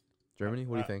 Germany.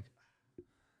 What do you think?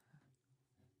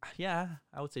 Yeah,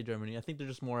 I would say Germany. I think they're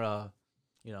just more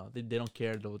they don't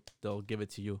care. They'll give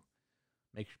it to you.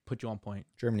 Put you on point.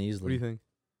 Germany What do you easily. think?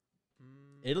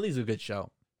 Italy's a good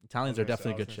shout. Italians are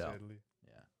definitely a good shout.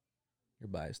 Yeah. You're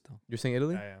biased though. You're saying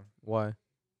Italy? I am. Why?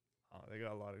 Oh, they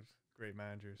got a lot of great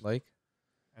managers. Like?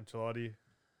 Ancelotti,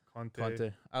 Conte.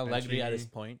 Conte. Allegri at his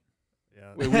Mancini. point.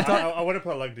 Yeah. Wait, we I would have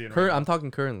put Allegri in. I'm talking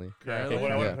currently. Yeah, Currently? I would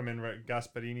Yeah. have put him in. Right.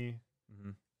 Gasperini Mm-hmm.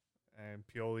 and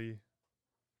Pioli.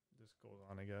 Just goes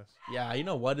on, I guess. Yeah, you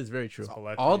know what is very true.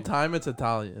 Spalletti. All time, it's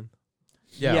Italian.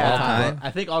 Yeah. all time.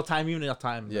 I think all time, even all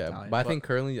time. is Yeah, Italian. but I think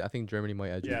currently, I think Germany might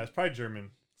edge. Yeah, it. it's probably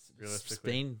German. Realistically.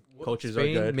 Spain Well, coaches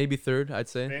Spain, are good. maybe third. I'd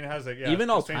say. Spain has like Even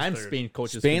all Spain's time, third. Spain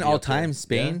coaches. Spain could be all up there. time,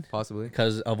 Spain, Yeah, possibly.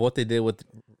 because of what they did with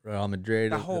Real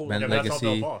Madrid, That whole- Man Yeah, but that's all Del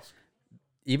Legacy. Bosque.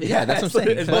 Even Yeah, yeah, that's what it's I'm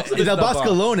saying. it's But mostly Del the Bosque Bosque.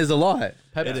 alone is a lot.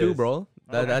 Pep It too, is. bro. Oh,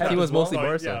 That Pep team was as well. mostly No,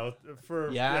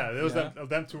 Barca. Yeah, it was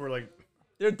them two were like.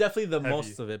 They're definitely the Heavy.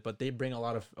 most of it, but they bring a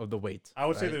lot of the weight. I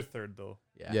would say right? they're third though.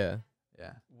 Yeah. Yeah.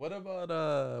 Yeah. What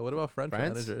about French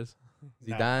France? managers?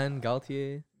 Zidane,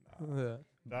 Galtier, Yeah.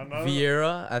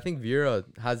 Vieira. I think Vieira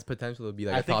has potential to be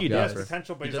like I a think top he He has gaffer.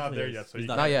 potential, but He he's not there definitely yet. is. So He's you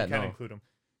not can't, yet, you can't no. include him.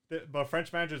 But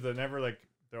French managers, they're never like.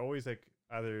 They're always like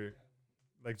either.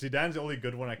 Like Zidane's the only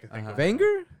good one I can think Uh-huh. of.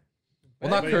 Wenger? Well,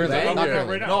 not Wenger- currently. Wenger- Not Wenger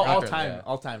currently. right now. No, Not all currently, time. yeah.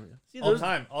 All time. See, All there's-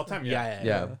 time. Yeah.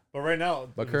 Yeah. But right now,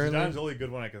 But currently- Zidane's the only good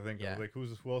one I can think Yeah. of. Like who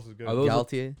else is good? Are those-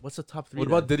 Galtier? What's the top three? What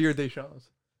about then? Didier Deschamps?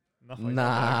 No, he's not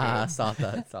Nah, that stop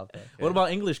that. Stop that. What about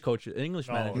English coaches? English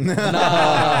No. managers?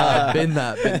 Nah, been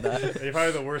that. good. They're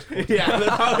probably the worst. coach. yeah, they're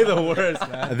probably the worst,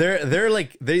 man. They're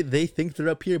like they think they're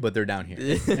up here, but they're down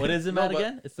here. What is it, No, man? but-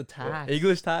 Again, it's the tax.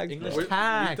 English tags. English bro.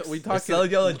 tax. We The talking. sell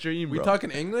y'all a dream, We bro. talking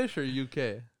English or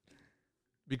UK?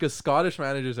 Because Scottish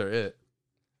managers are it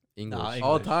English. Nah,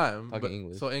 all English. time. Talking but-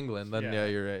 English. So England, then Yeah. yeah,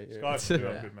 you're right. You're Scottish right. do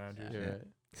have Yeah. good managers. Yeah. You're right.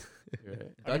 You're right.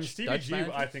 I mean, Dutch- Stevie Dutch G, I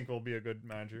managers? think will be a good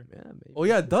manager. Yeah, maybe. Oh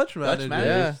yeah, Dutch Dutch managers.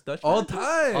 managers. Yeah. Dutch All managers?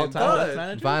 time. All time. Dutch Dutch.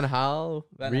 managers? Van Gaal,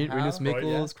 Van Rinus Gaal,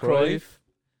 Michels, Cruyff.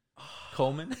 Cruyff.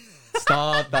 Coleman.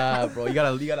 Stop that, bro. You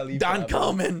gotta leave. Don that, bro.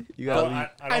 Coleman. You gotta leave.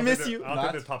 don't I think miss they're- you. I don't Not-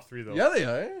 think they're top three though. Yeah, they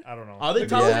are. I don't know. Are they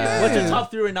top Yeah. three? What's your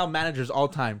top three right now managers all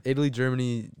time? Italy,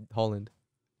 Germany, Holland.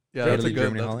 Yeah, that's a Italy, good.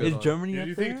 Germany, That's a Holland. good Is one. Germany Do up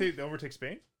you there? think they overtake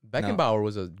Spain? Beckenbauer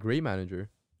was a great manager.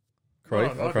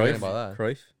 Cruyff, No, not forgetting Cruyff, about that.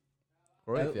 Cruyff.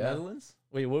 Cruyff, yeah. Netherlands?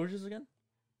 Wait, what was this again?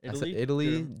 I said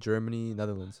Italy, Germany,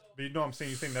 Netherlands. But you know, what I'm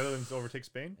saying you think Netherlands overtake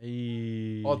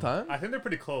Spain? All time. I think they're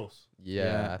pretty close. Yeah,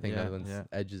 Yeah, I think yeah, Netherlands yeah.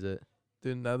 edges it.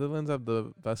 Dude, Netherlands have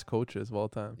the best coaches of all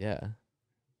time. Yeah.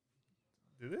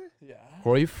 Do they? Yeah.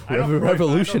 Cruyff, I know Cruyff- I know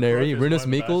revolutionary. Cruyff is Rinus one of the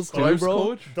Michels, best. too, Cruyff's bro.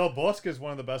 coach. Del Bosque is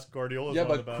one of the best. Guardiola's Yeah,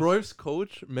 one of but the best. Cruyff's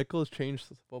coach, Michels, changed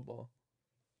football.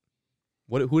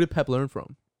 Who did Pep learn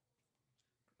from?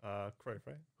 Cruyff,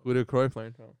 right? Who did Cruyff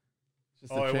learn from?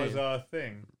 Just Oh, a it change. was a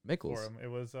thing for Michels. him. It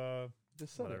was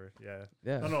Just said it. whatever. Yeah.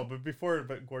 Yeah. No, but before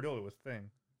Guardiola was thing.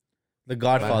 The Gaal?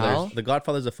 Godfathers. The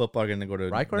Godfathers of football are gonna go to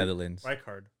Rijkaard? Netherlands.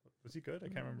 Rijkaard. Was he good? I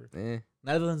can't remember.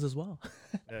 Netherlands as well.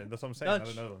 Yeah, that's what I'm saying.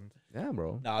 Dutch. Netherlands. Yeah,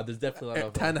 bro. Nah, there's definitely a lot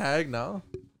of Ten Hag now.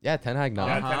 Yeah, Ten Hag now.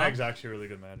 Yeah, Uh-huh. Ten Hag's actually a really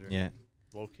good manager. Yeah,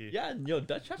 Low key. Yeah, yo,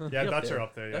 Dutch have to Yeah, be up Dutch there. are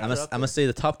up there. Yeah. Dutch I'm are gonna up I'm gonna say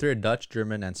the top three are Dutch,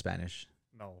 German, and Spanish.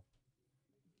 No.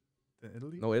 Then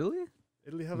Italy? No, Italy?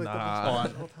 Italy have like Nah. the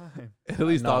best all time.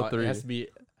 Italy's No, top It three. has to be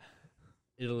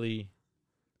Italy.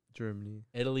 Germany.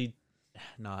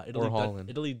 Nah, Italy, Or Dut- Holland.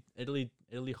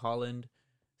 Italy, Holland,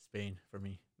 Spain for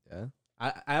me. Yeah.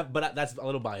 But that's a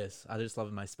little biased. I just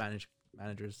love my Spanish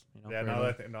managers. You know, Yeah, for now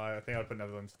me. I think I'd put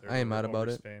Netherlands third. I ain't mad over about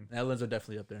it. Spain. Netherlands are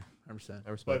definitely up there, 100%. I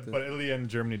respect But it. Italy and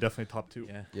Germany definitely top two.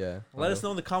 Yeah. Yeah. Let us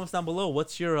know in the comments down below.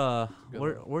 What's your Good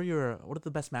what are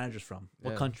the best managers from?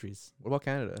 What Yeah. countries? What about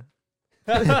Canada?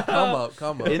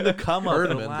 Come up. In the come up.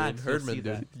 Herdman, relax, dude. you'll Herdman, see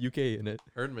dude. that. UK in it.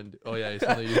 Herdman. Oh yeah, he's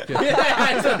from the UK.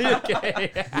 Yeah,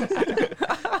 it's the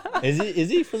UK. Is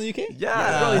he from the UK?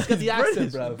 Bro, he's got the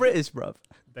accent, bro. British, bro.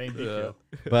 Thank Yeah. you.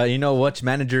 But you know which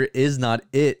manager is not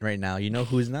it right now? You know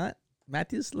who's not?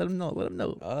 Matthews, let him know. Let him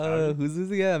know. Who's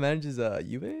the guy that manages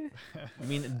Juve? I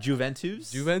mean,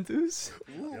 Juventus. Juventus?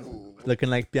 Looking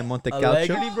like Piemonte Calcio.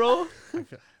 Allegri, bro.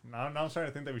 Now I'm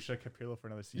starting to think that we should have kept Pirlo for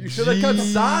another season. You should have kept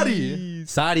Sadi.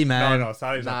 Sadi, man. No,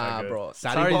 Sadi's not Nah, that good. bro.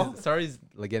 Sarri ball? Sorry's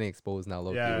like getting exposed now,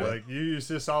 low Yeah, key. like you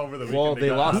just saw over the weekend. Well, they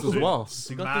got lost as absolutely well.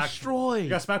 They got smacked. destroyed. They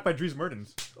got smacked by Dries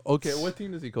Mertens. Okay, what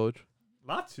team does he coach?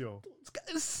 Lazio. These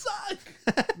guys suck.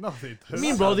 No, they I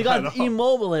mean, bro, they got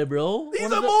Immobile, bro. He's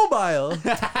One of the- immobile.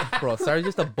 Bro, Sarri's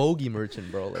just a bogey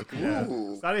merchant, bro. Like, Yeah.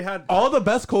 Sadi had. All the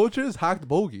best coaches hacked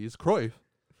bogeys. Cruyff.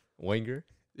 Wenger.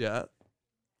 Yeah.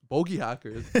 Bogey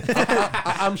hackers.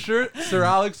 I'm sure Sir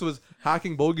Alex was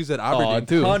hacking bogeys at Aberdeen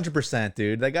too. 100%,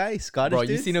 dude. That guy, Scottish Bro, you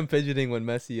dude? seen him fidgeting when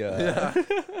Messi. Yeah.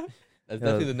 That's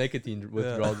definitely the nicotine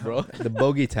withdrawals, bro. The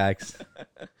bogey tax.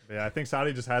 Yeah, I think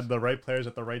Sadi just had the right players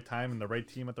at the right time and the right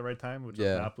team at the right time, which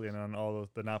Yeah. was Napoli and on all of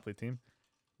the Napoli team,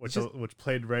 which Just- which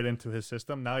played right into his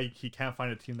system. Now he can't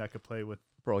find a team that could play with.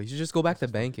 Bro, you should just go back to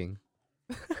banking.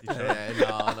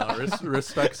 No.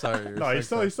 Respect, sorry. No, he's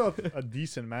still a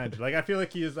decent manager. Like I feel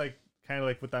like he is like kind of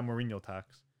like with that Mourinho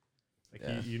tax. Like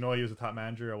Yeah. he was a top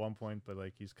manager at one point, but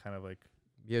like he's kind of like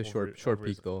He has Over- short over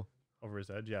his- peak though. over his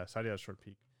edge. Yeah, Sadi had a short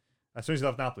peak. As soon as he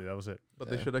left Napoli, that was it. But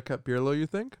they Yeah. should have kept Pirlo, you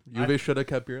think? Juve should have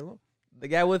kept Pirlo? The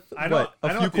guy with I know-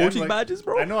 I a know few at the end, coaching like, badges,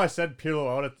 bro. I know I said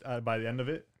Pirlo out by the end of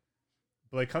it,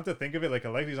 but like come to think of it, like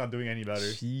Allegri's not doing any better.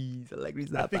 Jeez,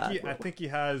 Allegri's I not think bad. I think he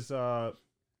has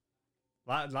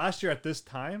last year at this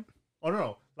time. Oh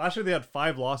no, last year they had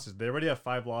 5 losses. They already have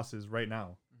 5 losses right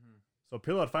now. So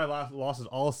Pirlo had 5 losses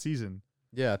all season.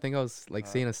 Yeah, I think I was like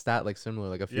saying a stat like similar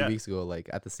like a few Yeah. weeks ago. Like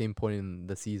at the same point in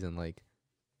the season, like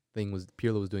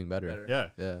Pirlo was doing better. Yeah,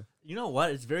 Yeah. You know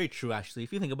what? It's very true, actually.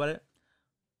 If you think about it,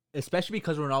 especially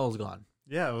because Ronaldo's gone.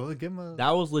 yeah. Well, give him a.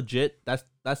 That was legit. That's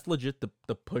legit.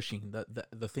 The pushing,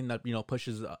 the thing that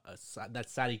pushes that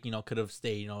Sadik could have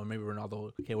stayed. Maybe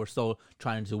Ronaldo. Okay, we're still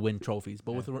trying to win trophies,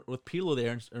 but with Pirlo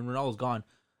there and Ronaldo's gone,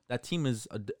 that team is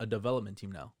a development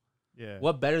team now. Yeah.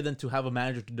 What better than to have a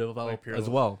manager to develop Like Pirlo. as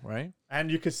well, right? And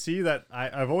you could see that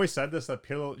I've always said this that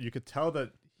Pirlo. You could tell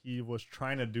that he was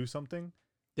trying to do something.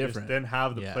 Different. Just didn't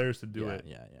have the Yeah, players to do yeah, it.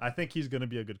 Yeah, yeah. I think he's gonna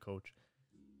be a good coach.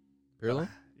 Pirlo?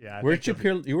 Yeah. I Weren't think you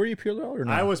he'll be- Pirlo? Were you Pirlo or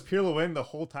not? I was Pirlo in the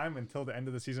whole time until the end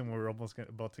of the season when we were almost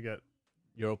about to get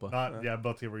Europa. about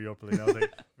to get Europa League. I was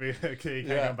like, okay, you can't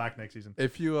Yeah. come back next season.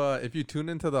 If you tune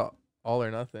into the All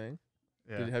or Nothing,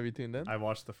 Yeah. have you tuned in? I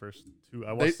watched the first 2.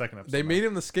 I watched the second episode. They now. made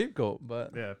him the scapegoat,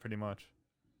 but Yeah, pretty much.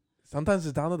 sometimes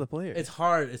it's down to the player. It's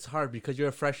hard. It's hard because you're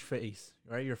a fresh face,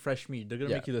 right? You're fresh meat. They're gonna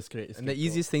Yeah. make you this great. And the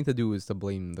easiest thing to do is to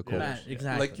blame the coach. Yeah.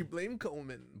 exactly. like you blame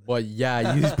Coleman. But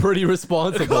yeah, he's pretty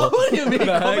responsible. What do you mean,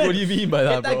 Like, Coleman? what do you mean by Get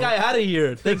that, that bro? guy out of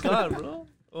here. Thank God, bro.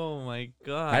 Oh my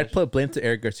God. I'd put blame to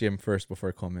Eric Garcia first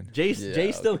before Coleman. Jay's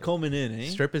Yeah, still okay. coming in, eh?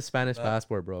 Strip his Spanish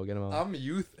passport, bro. Get him out. I'm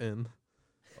youth in.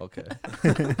 Okay.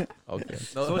 Okay.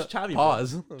 So is Xavi, bro.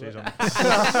 Pause. Jay's on-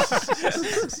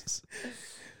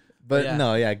 But Yeah.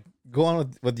 no, yeah, go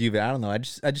on with Juve. I don't know. I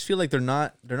just feel like they're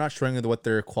not showing with what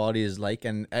their quality is like,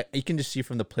 and you can just see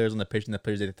from the players on the pitch and the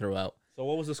players they throw out. So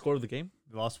what was the score of the game?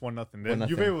 They lost 1-0. 1-0.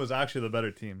 Juve was actually the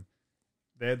better team.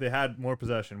 They had more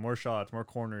possession, more shots, more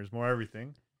corners, more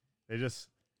everything. They just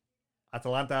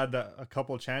Atalanta had a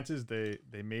couple of chances. They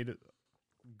made it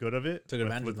good of it. Took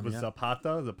advantage of them, with yeah.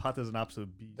 Zapata. Zapata's an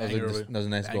absolute beast. That Banger was, with- that was a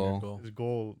nice Banger goal. His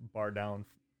goal bar down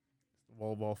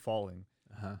while falling.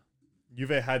 Uh-huh.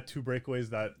 Juve had 2 breakaways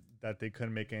that they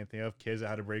couldn't make anything of. Chiesa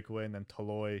had a breakaway, and then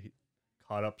Toloi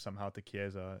caught up somehow to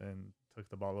Chiesa and took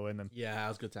the ball away. And then Yeah, that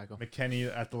was a good tackle.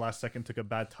 McKennie at the last second took a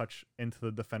bad touch into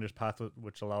the defender's path,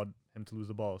 which allowed him to lose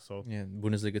the ball. So Yeah,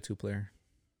 Bundesliga 2 player.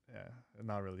 yeah,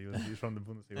 not really. He's from the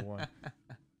Bundesliga 1.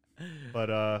 But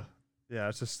yeah,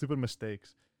 it's just stupid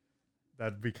mistakes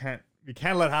that we can't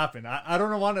let happen. I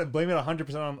don't want to blame it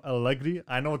 100% on Allegri.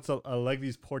 I know it's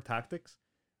Allegri's poor tactics,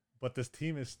 but this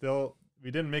team is still. We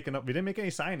didn't make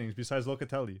any signings besides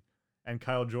Locatelli and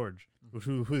Kyle George,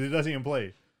 who doesn't even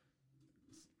play.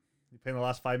 He played in the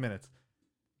last 5 minutes.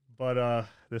 But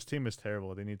this team is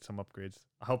terrible. They need some upgrades.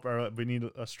 I hope we need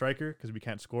a striker because we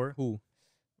can't score. Who?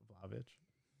 Vlahovic.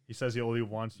 He says he only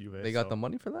wants Juve. They got so the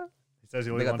money for that? He says he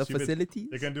They only got the wants Juve. facilities?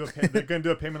 They're gonna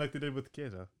do a payment like they did with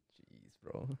Chiesa. Jeez,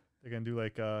 bro. They're gonna do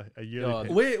like a yearly. Yo,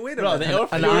 payment. Wait a Bro, minute. they An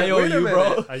offered IOU, Wait a bro.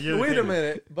 minute. A yearly Wait a payment.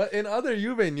 minute. But in other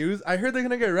Juve news, I heard they're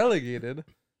gonna get relegated.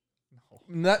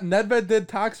 Nedved did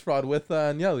tax fraud with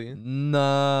Agnelli.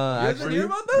 Nah, You guys didn't actually. hear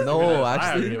about that? No, I haven't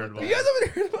actually. heard about You that. guys haven't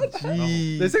heard about that?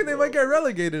 Jeez. They say they might get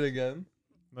relegated again.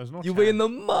 There's no. You chance. were in the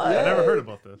mud. I never heard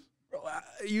about this. Bro,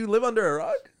 you live under a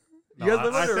rock? No, You guys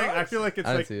live I under think I rocks? feel like it's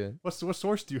I didn't like see it. what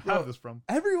source do you Yo, have this from?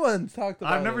 Everyone talked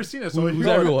about I've never it. seen it. So Who's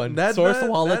you, everyone? Source Nedved-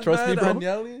 wallet, trust me, Nedved, bro.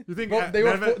 Agnelli. you think Bro,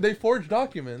 Nedved- they forged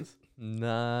documents.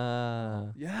 Nah.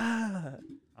 Yeah.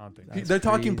 I don't think That's They're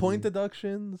talking point crazy.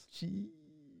 deductions. Jeez.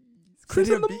 Chris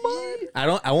City in of the B.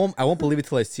 I won't believe it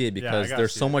till I see it Yeah, I because gotta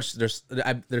there's see so it. much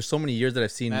there's so many years that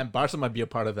I've seen. Man, Barca might be a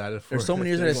part of that. If There's so many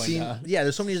if years that they're I've going seen. down. Yeah,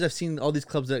 there's so many years I've seen all these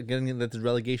clubs that getting that the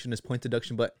relegation is point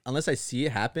deduction, but unless I see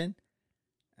it happen,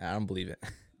 I don't believe it.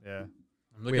 Yeah.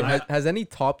 I'm Wait, looking has, at- has any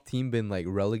top team been like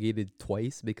relegated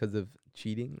twice because of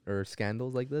cheating or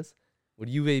scandals like this? Would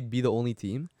Juve be the only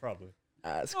team? Probably.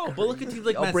 That's No, but look at teams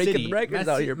like Y'all Man breaking City. records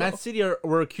out here, bro. Man City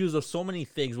were accused of so many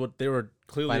things. What they were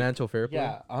clearly Financial fair play.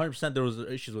 Yeah, 100%. There was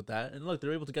issues with that, and look, they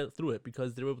were able to get through it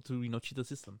because they were able to cheat the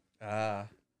system.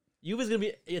 Juve's gonna be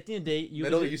at the end of the day. Juve's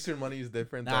Middle gonna- Eastern money is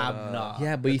different. Nah, than, nah.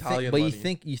 Yeah, but Italian you money.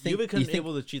 think Juve can you be think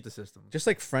able to cheat the system. just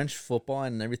like French football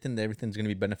and everything's going to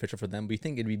be beneficial for them. But you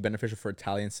think it'd be beneficial for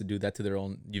Italians to do that to their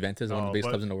own Juventus, one of No, the biggest but-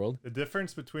 clubs in the world? The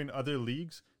difference between other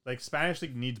leagues, like Spanish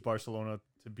league needs Barcelona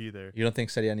to be there. You don't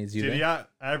think Serie A needs Juve? Serie A,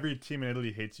 every team in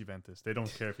Italy hates Juventus. They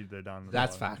don't care if they're down. the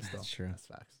That's bottom. facts, though. That's true. That's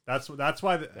facts. That's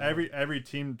why every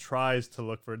team tries to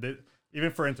look for it. Even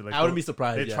for Inter. Like I wouldn't be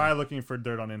surprised. They yeah. try looking for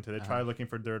dirt on Inter. They try Uh-huh. looking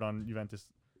for dirt on Juventus.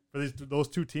 For those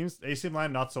two teams, AC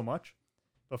Milan not so much,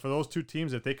 but for those two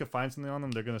teams, if they could find something on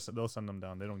them, they'll send them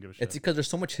down. They don't give a shit. It's because there's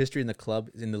so much history in the club,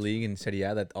 in the league, in Serie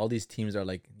A that all these teams are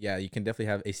like, yeah, you can definitely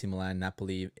have AC Milan,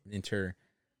 Napoli, Inter,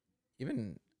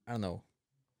 even I don't know,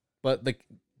 but like,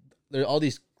 all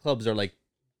these clubs are like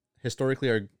historically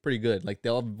are pretty good. Like they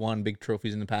all have won big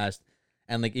trophies in the past,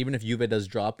 and like even if Juve does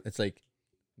drop, it's like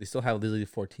they still have literally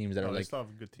 4 teams that Oh, are they like still have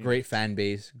a good team. great fan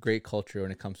base, great culture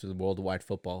when it comes to the worldwide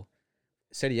football.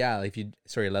 Serie A,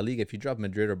 La Liga, if you drop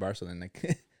Madrid or Barca, then like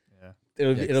Yeah.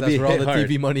 it'll Yeah, be it'll that's be where all hit the hard.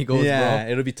 TV money goes, Yeah,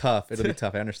 bro. it'll be tough. It'll be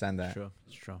tough. I understand that. It's true.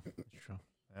 It's true. It's true.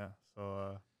 Yeah.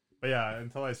 So, but yeah,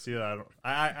 until I see that, I don't.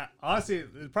 I honestly,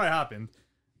 it probably happened,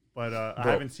 but I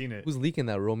Bro, haven't seen it. Who's leaking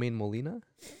that? Romain Molina?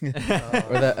 or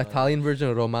Or the Italian version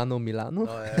of Romano Milano?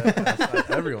 No, yeah,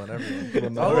 everyone.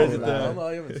 It's all Or is over. it the- I don't know.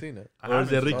 I haven't seen it. I Or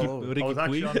is it haven't Ricky, seen all over. Ricky I was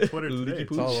actually on Puig? Twitter today. Ricky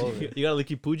It's all Puig. over. You got a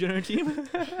Ricky Puig on your team?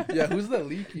 Yeah, who's the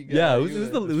leaky guy? Yeah, who's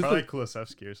the It's probably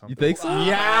Kulusevski or something. You think so?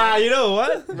 Yeah, you know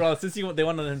what, bro? Since they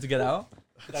wanted him to get out,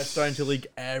 that's starting to leak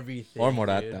everything. Or dude.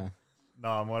 Morata.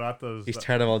 No, Morata's. He's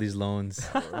tired of all these loans.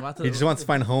 Morata, He just wants to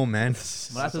find home, man.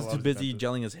 Morata's too busy Juventus.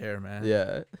 gelling his hair, man.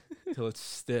 Yeah. Till it's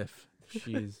stiff.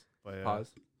 Jeez. But yeah,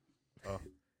 Pause.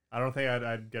 I don't think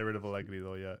I'd get rid of Allegri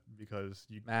though yet because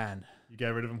you Man, get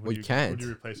rid of him. Who Well, do you Who can't. do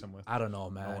you replace him with? I don't know,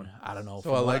 man. one. I don't know. So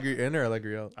From what- Allegri in or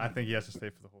Allegri out? I think he has to stay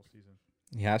for the whole season.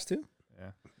 He has to.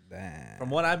 Yeah. Damn. From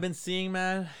what I've been seeing,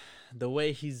 man, the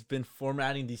way he's been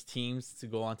formatting these teams to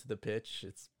go onto the pitch,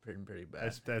 it's pretty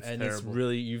bad. That's and terrible. it's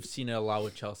really, you've seen it a lot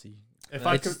with Chelsea. If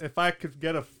It's- I could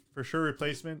get a for sure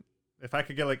replacement, if I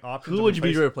could get like options. Who of would you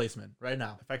be your replace- replacement right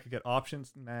now? If I could get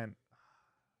options, man,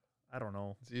 I don't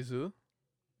know. Zizou?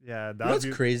 Yeah, You that know would what's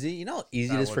be crazy? You know how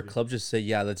easy it That is for would be. clubs just to say,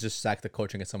 yeah, let's just sack the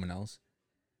coach and get someone else?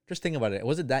 Just think about it.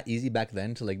 Was it that easy back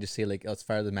then to like just say like, let's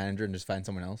fire the manager and just find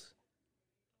someone else?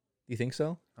 Do you think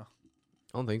so? I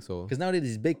don't think so. Because nowadays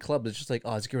these big clubs, it's just like,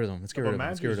 oh, let's get rid of them. Let's get But rid of them.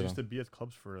 Let's get managers rid of used them. to be at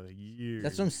clubs for like years.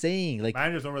 That's what I'm saying. Like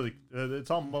Managers don't really.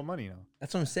 It's all about money now.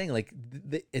 that's what I'm saying. Like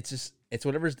it's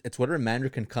whatever manager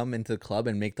can come into the club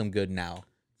and make them good now.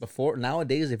 Before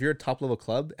nowadays, if you're a top level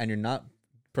club and you're not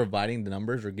providing the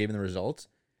numbers or giving the results,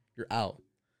 you're out.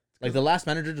 Like the last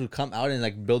manager to come out and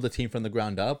like build a team from the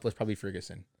ground up was probably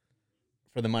Ferguson,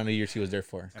 for the amount of years he was there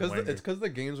for. Because Wenger. it's because the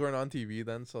games weren't on TV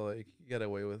then, so like you get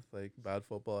away with like bad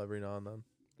football every now and then.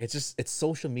 It's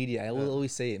social media. I will Yeah.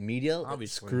 always say it. Media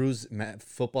Obviously. screws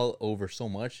football over so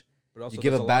much. But also You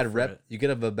give there's a lot bad for rep. it. You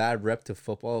give a bad rep to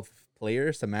football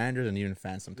players, to managers, and even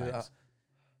fans sometimes. Yeah.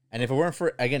 And if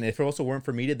it also weren't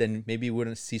for media, then maybe we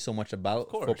wouldn't see so much about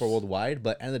course. football worldwide.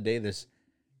 But at the end of the day, there's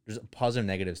positive and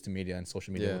negatives to media and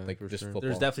social media, Yeah, with, like for just sure. football.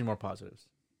 There's definitely more positives.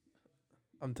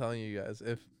 I'm telling you guys,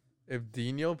 if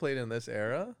Dino played in this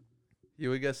era, he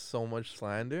would get so much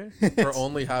slander for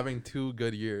only having 2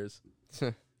 good years.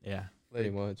 Yeah. Pretty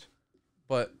Like, much.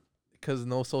 but because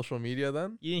no social media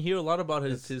then, You didn't hear a lot about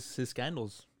his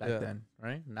scandals back Yeah. then,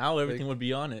 right? Now everything would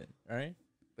be on it, right?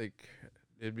 like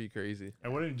it'd be crazy.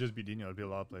 It wouldn't just be Dino. It'd be a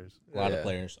lot of players. a lot Yeah. of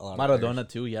players. A lot of Maradona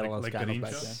too. He had Like- a lot of like scandals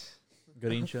back Garincha?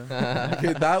 then. Garincha.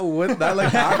 Okay, that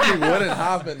like actually wouldn't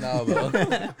happen now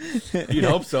though. You'd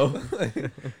hope so.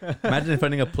 Imagine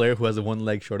finding a player who has one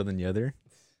leg shorter than the other.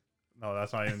 No,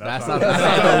 that's not even. That's That's, not, not,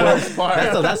 that's not the worst part.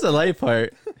 That's the light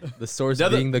part. The source The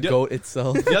other- being the the- goat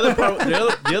itself. The other part, the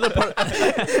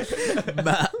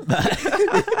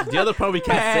other part we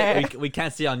can't say, we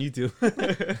can't see on YouTube.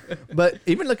 But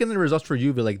even looking at the results for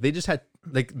Juve, like they just had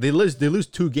like they lose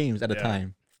 2 games at a Yeah.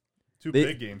 time. two They-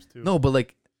 big games too. No, but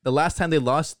like the last time they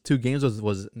lost 2 games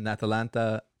was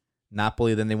Atalanta,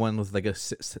 Napoli. Then they won with like a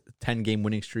 10-game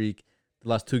winning streak. They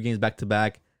lost 2 games back to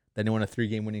back. Then they won a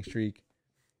 3-game winning streak.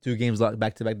 2 games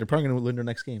back to back. They're probably gonna win their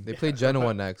next game. They play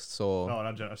Genoa next, so no,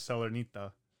 not Genoa.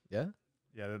 Salernita. yeah,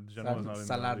 Yeah, the Genoa's not in the league.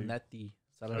 Salarnetti.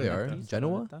 They are. Genoa?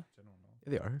 Genoa, no.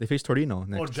 they are. They face Torino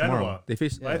next tomorrow. Genoa. They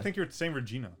face But I think you're saying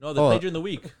Regina. No, they Oh. played during the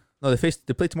week. they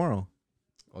play tomorrow.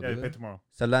 Oh, Yeah, do they they? play tomorrow.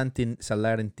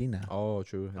 Salarnitina. Oh,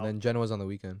 true. And No. then Genoa's on the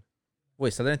weekend.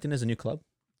 Wait, Salarnitina is a new club?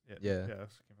 Yeah. Yeah,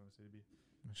 that's came from the City B.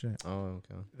 Shit. Oh,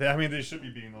 okay. I mean, they should be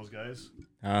beating those guys.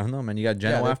 I don't know, man. You got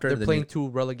Genoa they're, after. they're then playing 2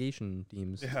 relegation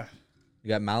teams. Yeah, You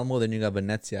got Malmo, then you got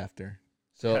Venezia after.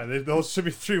 So yeah, those should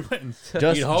be 3 wins.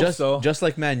 You'd hope so. just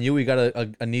like Man U, we got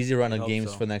an easy run You'd of hope games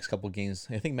so. for the next couple games.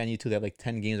 I think Man U too. They have like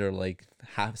 10 games or like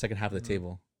second half of the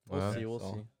table. We'll Wow. see. We'll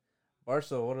So- see.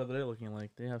 Barca, what are they looking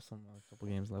like? They have some couple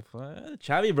games left.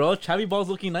 Chavi, bro. Chavi ball's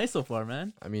looking nice so far,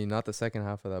 man. I mean, not the second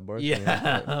half of that Barca Yeah. game.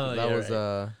 That, Oh, that you're was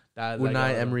right. That Unai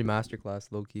got- Emery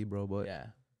masterclass, low key, bro. But Yeah,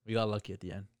 we got lucky at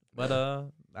the end. But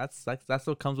that's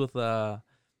what comes with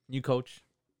new coach,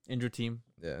 injured team,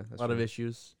 yeah, a lot of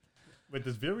issues. Wait,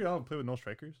 does Villarreal play with no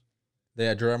strikers?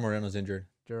 Yeah, Gerard Moreno's injured.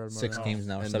 Gerard 6 Moreno. games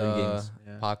now, And 7 games.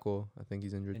 Yeah. Paco, I think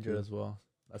he's injured, Injured too. as well.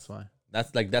 That's fine.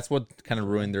 That's what kind of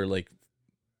ruined their like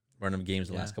run of games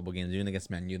the Yeah. last couple games. Even against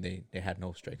Man U, they had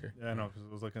no striker. Yeah, I know, because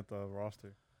I was looking at the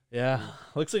roster. Yeah,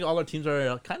 looks like all our teams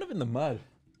are kind of in the mud.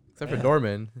 Except for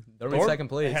Dortmund. Dortmund second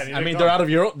place. Yeah, I mean, they're out of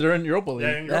Europe. They're in Europa League.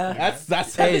 Yeah, in Europa League,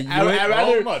 That's Hey, I, you I, win- I We're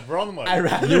all in the rather mud. We're all in the mud. I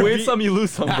rather You win be- some, you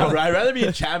lose some, bro. I'd rather be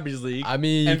in Champions League. I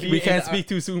mean, And we be can't in- speak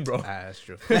too soon, bro. That's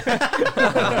true.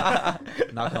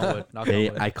 Knock on wood. Knock on Hey,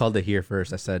 wood. I called it here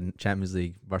first. I said Champions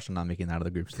League, Barcelona not making it out of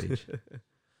the group stage.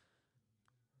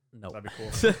 No. That'd be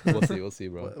cool. We'll see,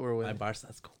 bro. We're My winning. Barca,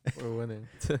 let's go. We're winning.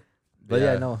 But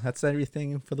yeah, no, that's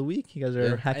everything for the week. You guys are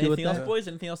Yeah. happy with Anything that? else, boys?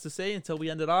 Anything else to say until we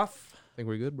end it off? I think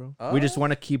we're good, bro. We just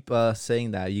want to keep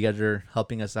saying that you guys are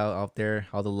helping us out there.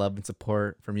 All the love and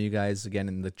support from you guys again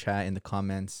in the chat, in the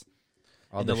comments,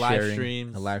 all In the live sharing,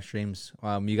 streams. the live streams.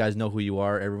 You guys know who you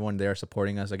are. Everyone there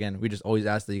supporting us. Again, we just always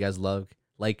ask that you guys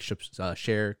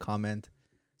share, comment,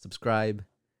 subscribe,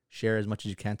 share as much as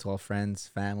you can to all friends,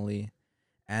 family,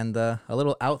 and a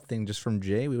little out thing just from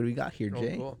Jay. What do we got here, Oh,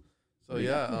 Jay? cool. So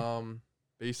yeah,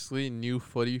 basically new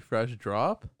footy fresh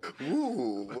drop.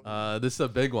 This is a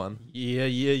big one. Yeah.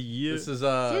 This is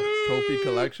a trophy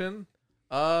collection.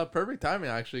 Perfect timing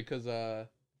actually, because a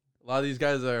lot of these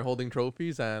guys are holding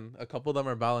trophies, and a couple of them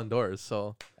are Ballon d'Ors.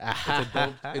 So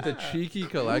it's a cheeky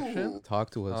collection.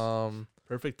 Talk to us.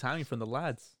 Perfect timing from the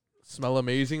lads. Smell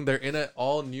amazing. They're in an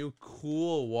all new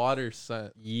cool water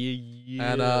scent,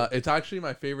 Yeah. and it's actually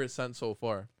my favorite scent so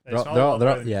far. It's not a they're all- lot they're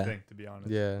all- better than you yeah. think, to be honest.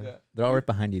 yeah. They're all right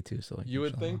behind you too. So like, You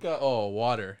would inshallah. think,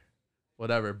 water,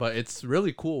 whatever, but it's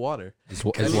really cool water. Is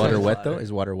Anyways, water wet though? water.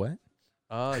 Is water wet?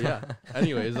 Yeah.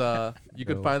 Anyways, you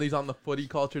could Bro. find these on the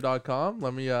footyculture.com.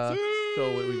 Let me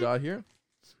show what we got here.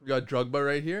 We got Drugba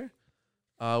right here,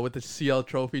 with the CL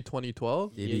Trophy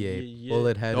 2012. Didier, yeah.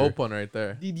 bullet header. Dope one right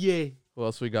there. Didier. Who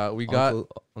else we got? We got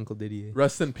Uncle Didier.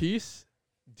 rest in peace,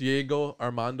 Diego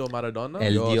Armando Maradona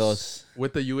El Dios. Dios.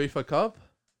 with the UEFA Cup.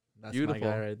 That's Beautiful. my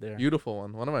guy right there. Beautiful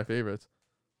one. One of my favorites.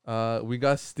 We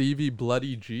got Stevie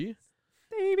Bloody G.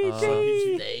 Stevie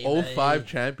G. 05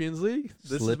 Champions League.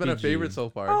 This has been Slippy a favorite G. so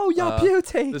far.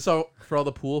 beauty. This is for all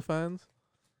the pool fans.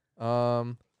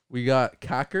 We got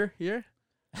Kaker here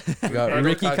We got Ricardo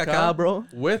Ricky Kaká. Kaká, bro.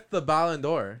 with the Ballon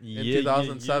d'Or in Yeah,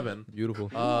 2007. Beautiful.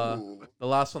 The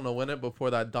last one to win it before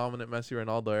that dominant Messi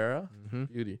Ronaldo era. hmm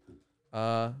Beauty. We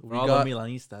For all got the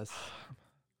Milanistas.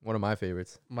 One of my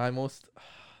favorites. my most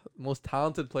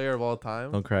talented player of all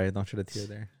time, Don't cry. Don't shed a tear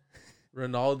there.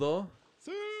 Ronaldo,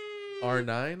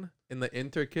 R9 in the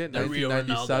Inter kit, The real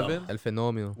 1997, El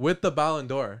Fenomeno. with the Ballon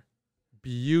d'or.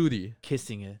 Beauty.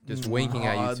 Kissing it. Just winking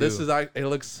at you too. This is it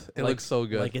looks so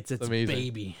good. Like it's amazing.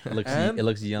 baby. It looks And it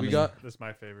looks yummy. We got This is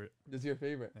my favorite. this is your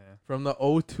favorite Yeah. from the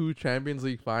 02 Champions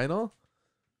League final.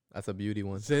 That's a beauty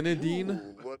one. Zinedine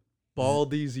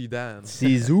Baldy Zidane.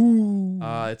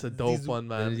 Zizou. It's a dope one,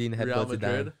 man. Zinedine Real headbutt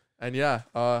Madrid. Zidane.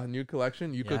 And new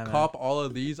collection. You Yeah, could man. cop all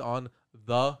of these on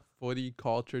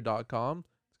thefootyculture.com.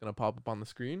 It's gonna pop up on the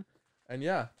screen. And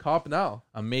cop now.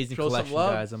 Amazing Show some collection,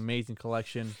 love. guys. Amazing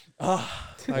collection. One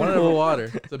of the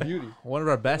water. It's a beauty. One of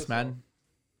our best, Let's go. man.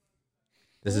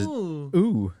 This is Ooh.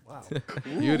 ooh. Wow.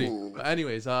 Beauty. But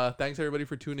anyways, thanks everybody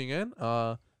for tuning in.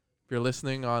 If you're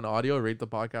listening on audio, rate the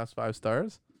podcast 5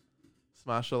 stars.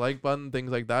 Smash the like button,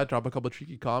 things like that. Drop a couple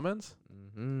cheeky comments.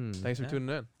 Mm-hmm. Thanks for Yeah. tuning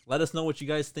in. Let us know what you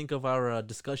guys think of our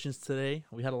discussions today.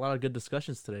 We had a lot of good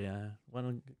discussions today.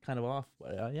 Went kind of off,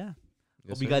 but yeah.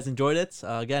 Hope you guys enjoyed it.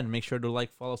 Again, make sure to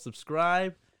like, follow,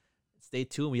 subscribe. Stay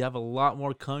tuned. We have a lot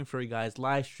more coming for you guys.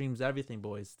 Live streams, everything,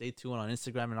 boys. Stay tuned on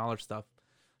Instagram and all our stuff.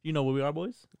 You know where we are,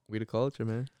 boys? We the culture,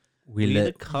 man. We the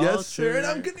let culture.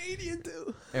 Canadian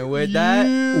too. And with that,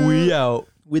 we out.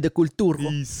 with the culture.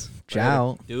 Peace.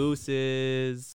 Ciao. Deuces.